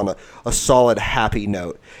bring this on a solid, happy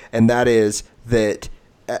note, and that is that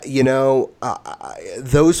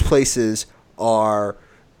those places are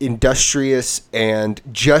industrious and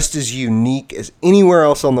just as unique as anywhere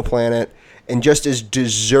else on the planet, and just as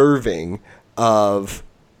deserving of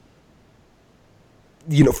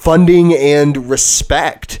funding and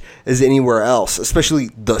respect as anywhere else, especially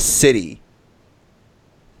the city.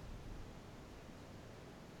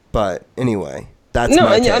 But anyway, that's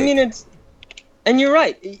my take. I mean, and you're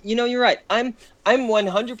right. You're right. I'm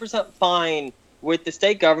 100% fine with the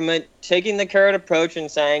state government taking the carrot approach and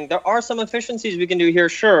saying there are some efficiencies we can do here,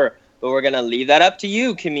 sure, but we're going to leave that up to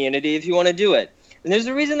you, community, if you want to do it. And there's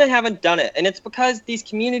a reason they haven't done it, and it's because these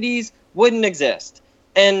communities wouldn't exist.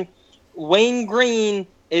 And Wayne Green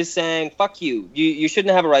is saying, fuck you. You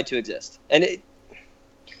shouldn't have a right to exist. And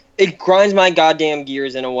it grinds my goddamn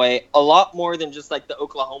gears in a way, a lot more than just like the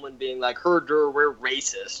Oklahoman being like, herder, we're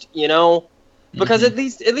racist, Because at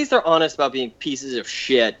least they're honest about being pieces of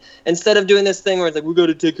shit. Instead of doing this thing where it's like, we got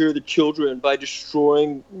to take care of the children by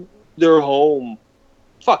destroying their home.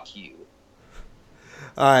 Fuck you.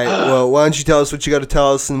 All right. Well, why don't you tell us what you got to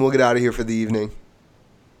tell us, and we'll get out of here for the evening.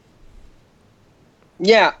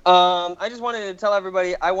 Yeah. I just wanted to tell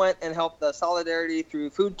everybody I went and helped the Solidarity Through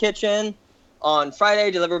Food Kitchen on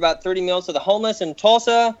Friday, deliver about 30 meals to the homeless in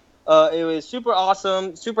Tulsa. It was super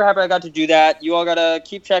awesome. Super happy I got to do that. You all got to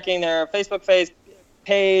keep checking their Facebook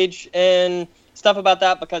page and stuff about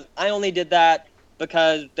that, because I only did that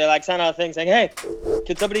because they sent out things saying, hey,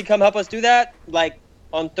 can somebody come help us do that?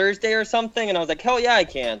 On Thursday or something. And I was like, hell yeah, I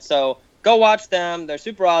can. So go watch them. They're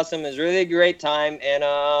super awesome. It was really a great time.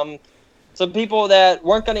 And some people that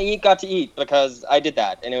weren't going to eat got to eat because I did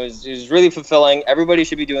that. And it was really fulfilling. Everybody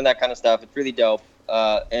should be doing that kind of stuff. It's really dope.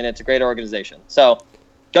 And it's a great organization. So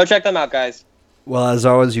go check them out, guys. Well, as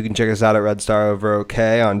always, you can check us out at Red Star Over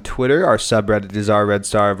OK on Twitter. Our subreddit is our Red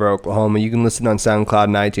Star Over Oklahoma. You can listen on SoundCloud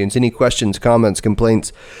and iTunes. Any questions, comments,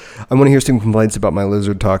 complaints? I want to hear some complaints about my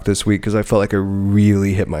lizard talk this week because I felt like I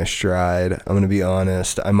really hit my stride. I'm going to be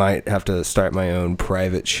honest. I might have to start my own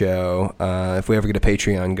private show. If we ever get a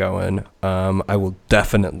Patreon going, I will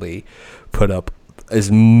definitely put up as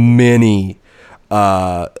many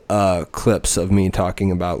clips of me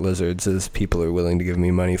talking about lizards as people are willing to give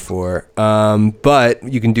me money for. But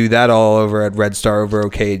you can do that all over at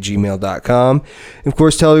redstaroverok@gmail.com. Of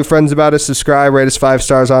course, tell your friends about us, subscribe, rate us 5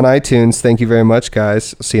 stars on iTunes. Thank you very much,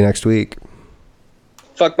 guys. See you next week.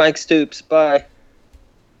 Fuck Mike Stoops. Bye.